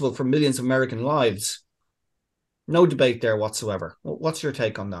responsible for millions of American lives, no debate there whatsoever. What's your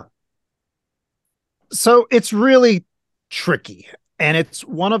take on that? So it's really tricky. And it's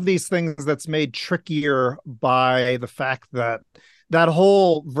one of these things that's made trickier by the fact that that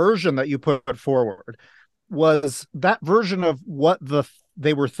whole version that you put forward was that version of what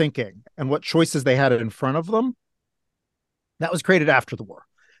they were thinking and what choices they had in front of them. That was created after the war.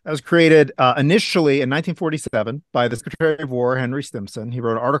 That was created initially in 1947 by the Secretary of War, Henry Stimson. He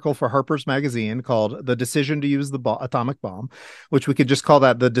wrote an article for Harper's Magazine called "The Decision to Use the Atomic Bomb," which we could just call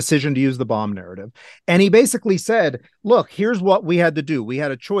that the decision to use the bomb narrative. And he basically said, look, here's what we had to do. We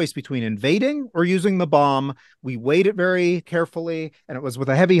had a choice between invading or using the bomb. We weighed it very carefully, and it was with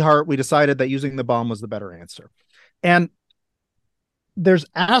a heavy heart we decided that using the bomb was the better answer. And there's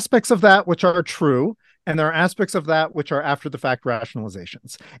aspects of that which are true, and there are aspects of that which are after the fact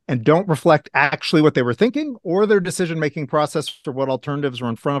rationalizations and don't reflect actually what they were thinking or their decision-making process for what alternatives were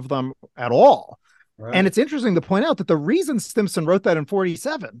in front of them at all. Right. And it's interesting to point out that the reason Stimson wrote that in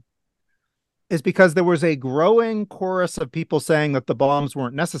 47 is because there was a growing chorus of people saying that the bombs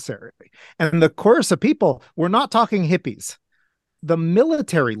weren't necessary. And the chorus of people were not talking hippies. The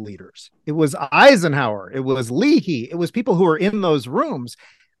military leaders, it was Eisenhower, it was Leahy, it was people who were in those rooms,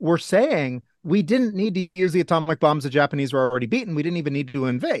 were saying, we didn't need to use the atomic bombs. The Japanese were already beaten. We didn't even need to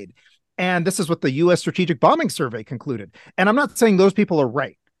invade. And this is what the U.S. Strategic Bombing Survey concluded. And I'm not saying those people are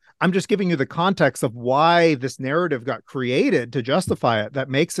right. I'm just giving you the context of why this narrative got created to justify it, that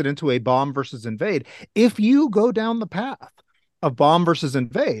makes it into a bomb versus invade. If you go down the path of bomb versus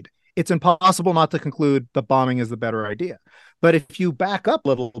invade, it's impossible not to conclude that bombing is the better idea. But if you back up a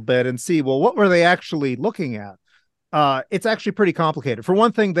little bit and see, well, what were they actually looking at? It's actually pretty complicated. For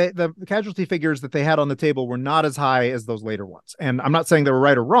one thing, the casualty figures that they had on the table were not as high as those later ones. And I'm not saying they were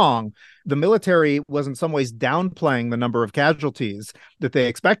right or wrong. The military was in some ways downplaying the number of casualties that they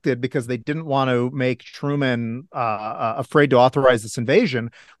expected because they didn't want to make Truman afraid to authorize this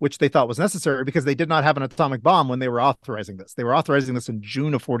invasion, which they thought was necessary because they did not have an atomic bomb when they were authorizing this. They were authorizing this in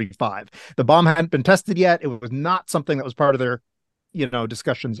June of 45. The bomb hadn't been tested yet. It was not something that was part of their,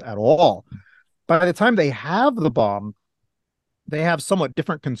 discussions at all. By the time they have the bomb, they have somewhat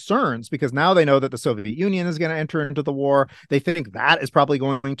different concerns because now they know that the Soviet Union is going to enter into the war. They think that is probably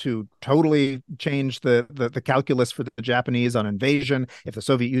going to totally change the calculus for the Japanese on invasion. If the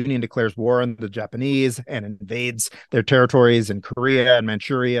Soviet Union declares war on the Japanese and invades their territories in Korea and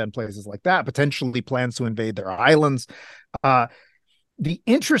Manchuria and places like that, potentially plans to invade their islands. The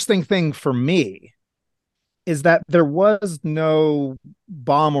interesting thing for me is that there was no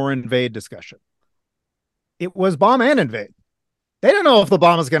bomb or invade discussion. It was bomb and invade. They didn't know if the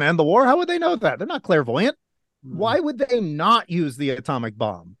bomb was going to end the war. How would they know that? They're not clairvoyant. Why would they not use the atomic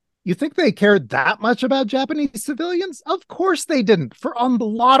bomb? You think they cared that much about Japanese civilians? Of course they didn't, for a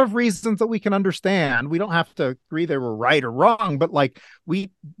lot of reasons that we can understand. We don't have to agree they were right or wrong, but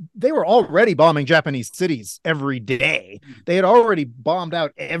they were already bombing Japanese cities every day. They had already bombed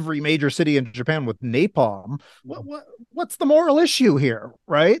out every major city in Japan with napalm. What's the moral issue here,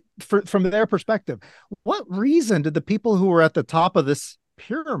 right? From their perspective, what reason did the people who were at the top of this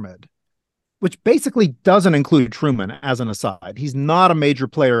pyramid, which basically doesn't include Truman as an aside. He's not a major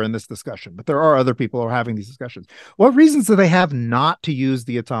player in this discussion, but there are other people who are having these discussions. What reasons do they have not to use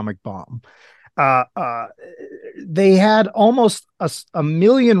the atomic bomb? They had almost a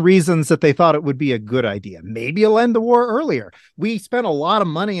million reasons that they thought it would be a good idea. Maybe it'll end the war earlier. We spent a lot of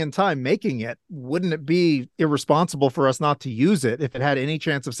money and time making it. Wouldn't it be irresponsible for us not to use it if it had any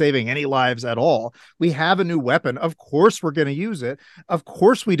chance of saving any lives at all? We have a new weapon. Of course, we're going to use it. Of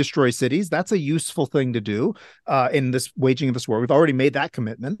course, we destroy cities. That's a useful thing to do in this waging of this war. We've already made that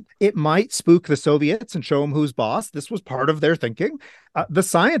commitment. It might spook the Soviets and show them who's boss. This was part of their thinking. The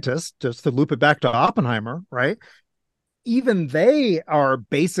scientists, just to loop it back to Oppenheimer, right? Even they are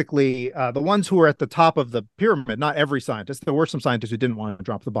basically the ones who are at the top of the pyramid. Not every scientist. There were some scientists who didn't want to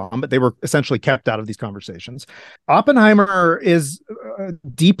drop the bomb, but they were essentially kept out of these conversations. Oppenheimer is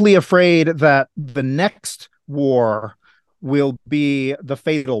deeply afraid that the next war will be the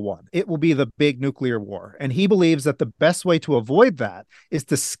fatal one. It will be the big nuclear war. And he believes that the best way to avoid that is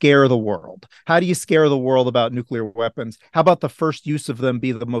to scare the world. How do you scare the world about nuclear weapons? How about the first use of them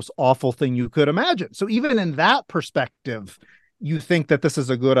be the most awful thing you could imagine? So even in that perspective, you think that this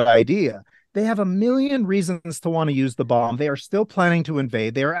is a good idea. They have a million reasons to want to use the bomb. They are still planning to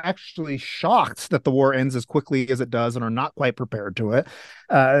invade. They are actually shocked that the war ends as quickly as it does and are not quite prepared to it,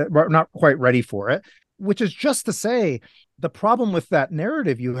 not quite ready for it, which is just to say, the problem with that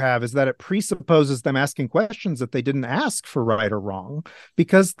narrative you have is that it presupposes them asking questions that they didn't ask for right or wrong,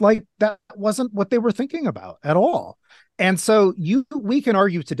 because that wasn't what they were thinking about at all. And so we can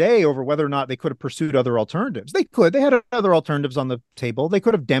argue today over whether or not they could have pursued other alternatives. They could. They had other alternatives on the table. They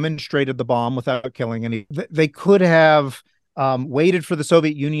could have demonstrated the bomb without killing any. They could have waited for the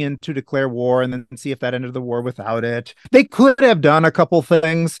Soviet Union to declare war and then see if that ended the war without it. They could have done a couple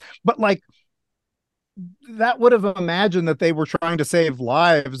things, but that would have imagined that they were trying to save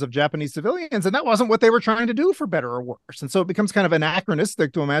lives of Japanese civilians, and that wasn't what they were trying to do, for better or worse. And so it becomes kind of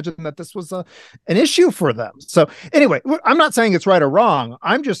anachronistic to imagine that this was an issue for them. So anyway, I'm not saying it's right or wrong.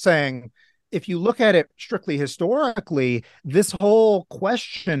 I'm just saying, if you look at it strictly historically, this whole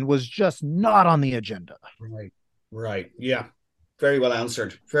question was just not on the agenda. Right. Yeah. Very well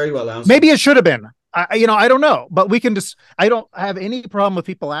answered. Maybe it should have been. I don't know, but I don't have any problem with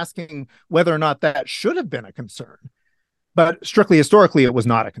people asking whether or not that should have been a concern, but strictly historically, it was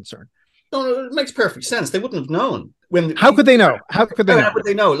not a concern. No, it makes perfect sense. They wouldn't have known. How could they know? How would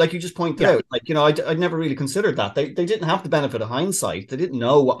they know? Like you just pointed out, I'd never really considered that. They didn't have the benefit of hindsight. They didn't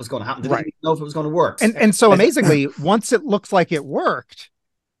know what was going to happen. They didn't know if it was going to work. And so amazingly, once it looks like it worked,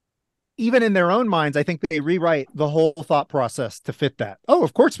 even in their own minds, I think they rewrite the whole thought process to fit that. Oh,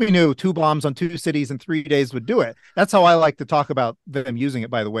 of course we knew 2 bombs on 2 cities in 3 days would do it. That's how I like to talk about them using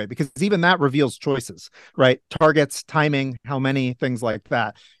it, by the way, because even that reveals choices, right? Targets, timing, how many, things like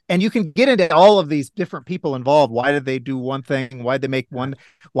that. And you can get into all of these different people involved. Why did they do one thing? Why'd they make one?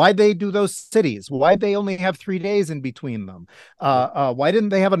 Why'd they do those cities? Why'd they only have 3 days in between them? Why didn't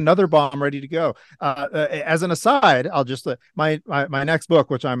they have another bomb ready to go? As an aside, I'll just, my next book,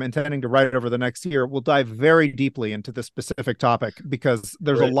 which I'm intending to write over the next year, will dive very deeply into this specific topic, because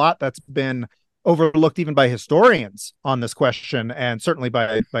there's a lot that's been overlooked even by historians on this question, and certainly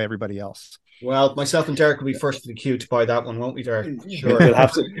by everybody else. Well, myself and Derek will be first in the queue to buy that one, won't we, Derek? Sure. We'll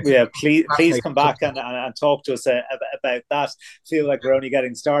have to. Yeah, please come back and talk to us about that. Feel like we're only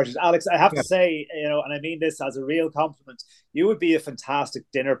getting started. Alex, I have to say, and I mean this as a real compliment, you would be a fantastic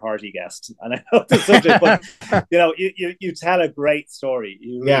dinner party guest. And I know the subject, but you tell a great story.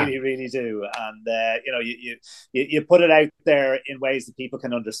 You really do. And you put it out there in ways that people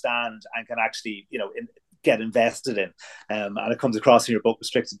can understand and can actually, get invested in, and it comes across in your book,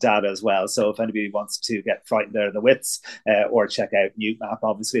 Restricted Data, as well. So if anybody wants to get frightened out of the wits, or check out Newt Map,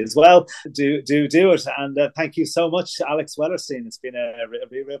 obviously, as well, do it. And thank you so much, Alex Wellerstein. It's been a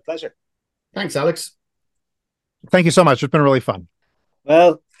real pleasure. Thanks, Alex. Thank you so much. It's been really fun.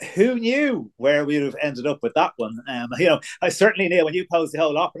 Well, who knew where we would have ended up with that one? I certainly knew when you posed the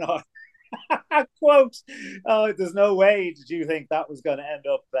whole Oppenheimer quote, there's no way did you think that was going to end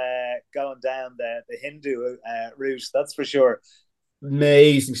up going down the Hindu route, that's for sure.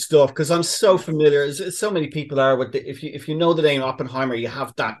 amazing stuff, because I'm so familiar, as so many people are, with if you know the name Oppenheimer, you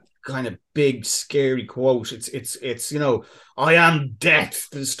have that kind of big scary quote. It's I am death,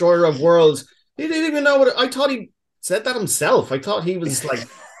 the destroyer of worlds. He didn't even know what I thought he said that himself. I thought he was like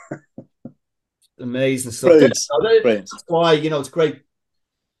amazing stuff. Brilliant. That's why it's great.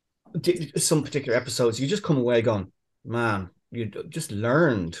 Some particular episodes, you just come away going, man, you just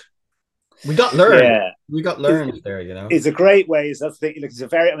learned. We got learned. Yeah. We got learned there, It's a great way. That's the thing. It's a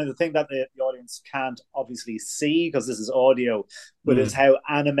very, the thing that the audience can't obviously see because this is audio, but it's how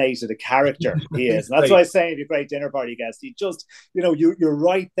animated a character he is. And that's why I say if you're a great dinner party guest, you just, you're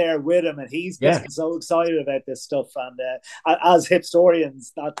right there with him, and he's getting so excited about this stuff. And as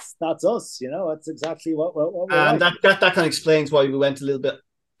hipstorians, that's us. That's exactly what we're and like. that kind of explains why we went a little bit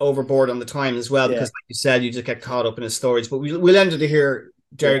overboard on the time as well, because like you said, you just get caught up in his stories. But we'll end it here.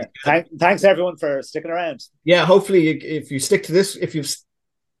 Jared, thanks everyone for sticking around. Yeah, hopefully if you stick to this, if you've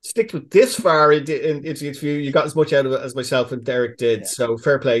stick with this far into the interview, you got as much out of it as myself and Derek did. So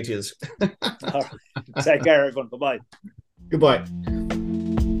fair play to you. All right. Take care, everyone. Bye-bye. Goodbye.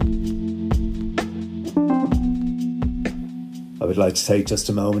 I would like to take just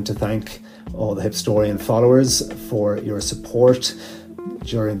a moment to thank all the Hipstorian followers for your support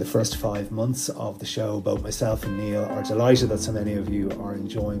during the first 5 months of the show. Both myself and Neil are delighted that so many of you are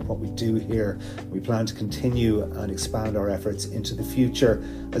enjoying what we do here. We plan to continue and expand our efforts into the future.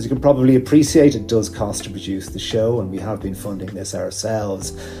 As you can probably appreciate, it does cost to produce the show, and we have been funding this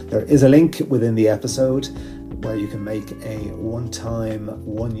ourselves. There is a link within the episode where you can make a one-time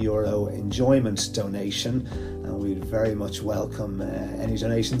 €1 enjoyment donation, and we'd very much welcome any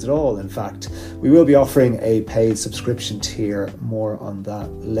donations at all. In fact, we will be offering a paid subscription tier, more on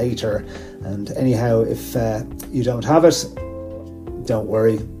that later. And anyhow, if you don't have it, don't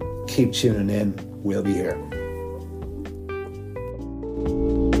worry, keep tuning in, we'll be here.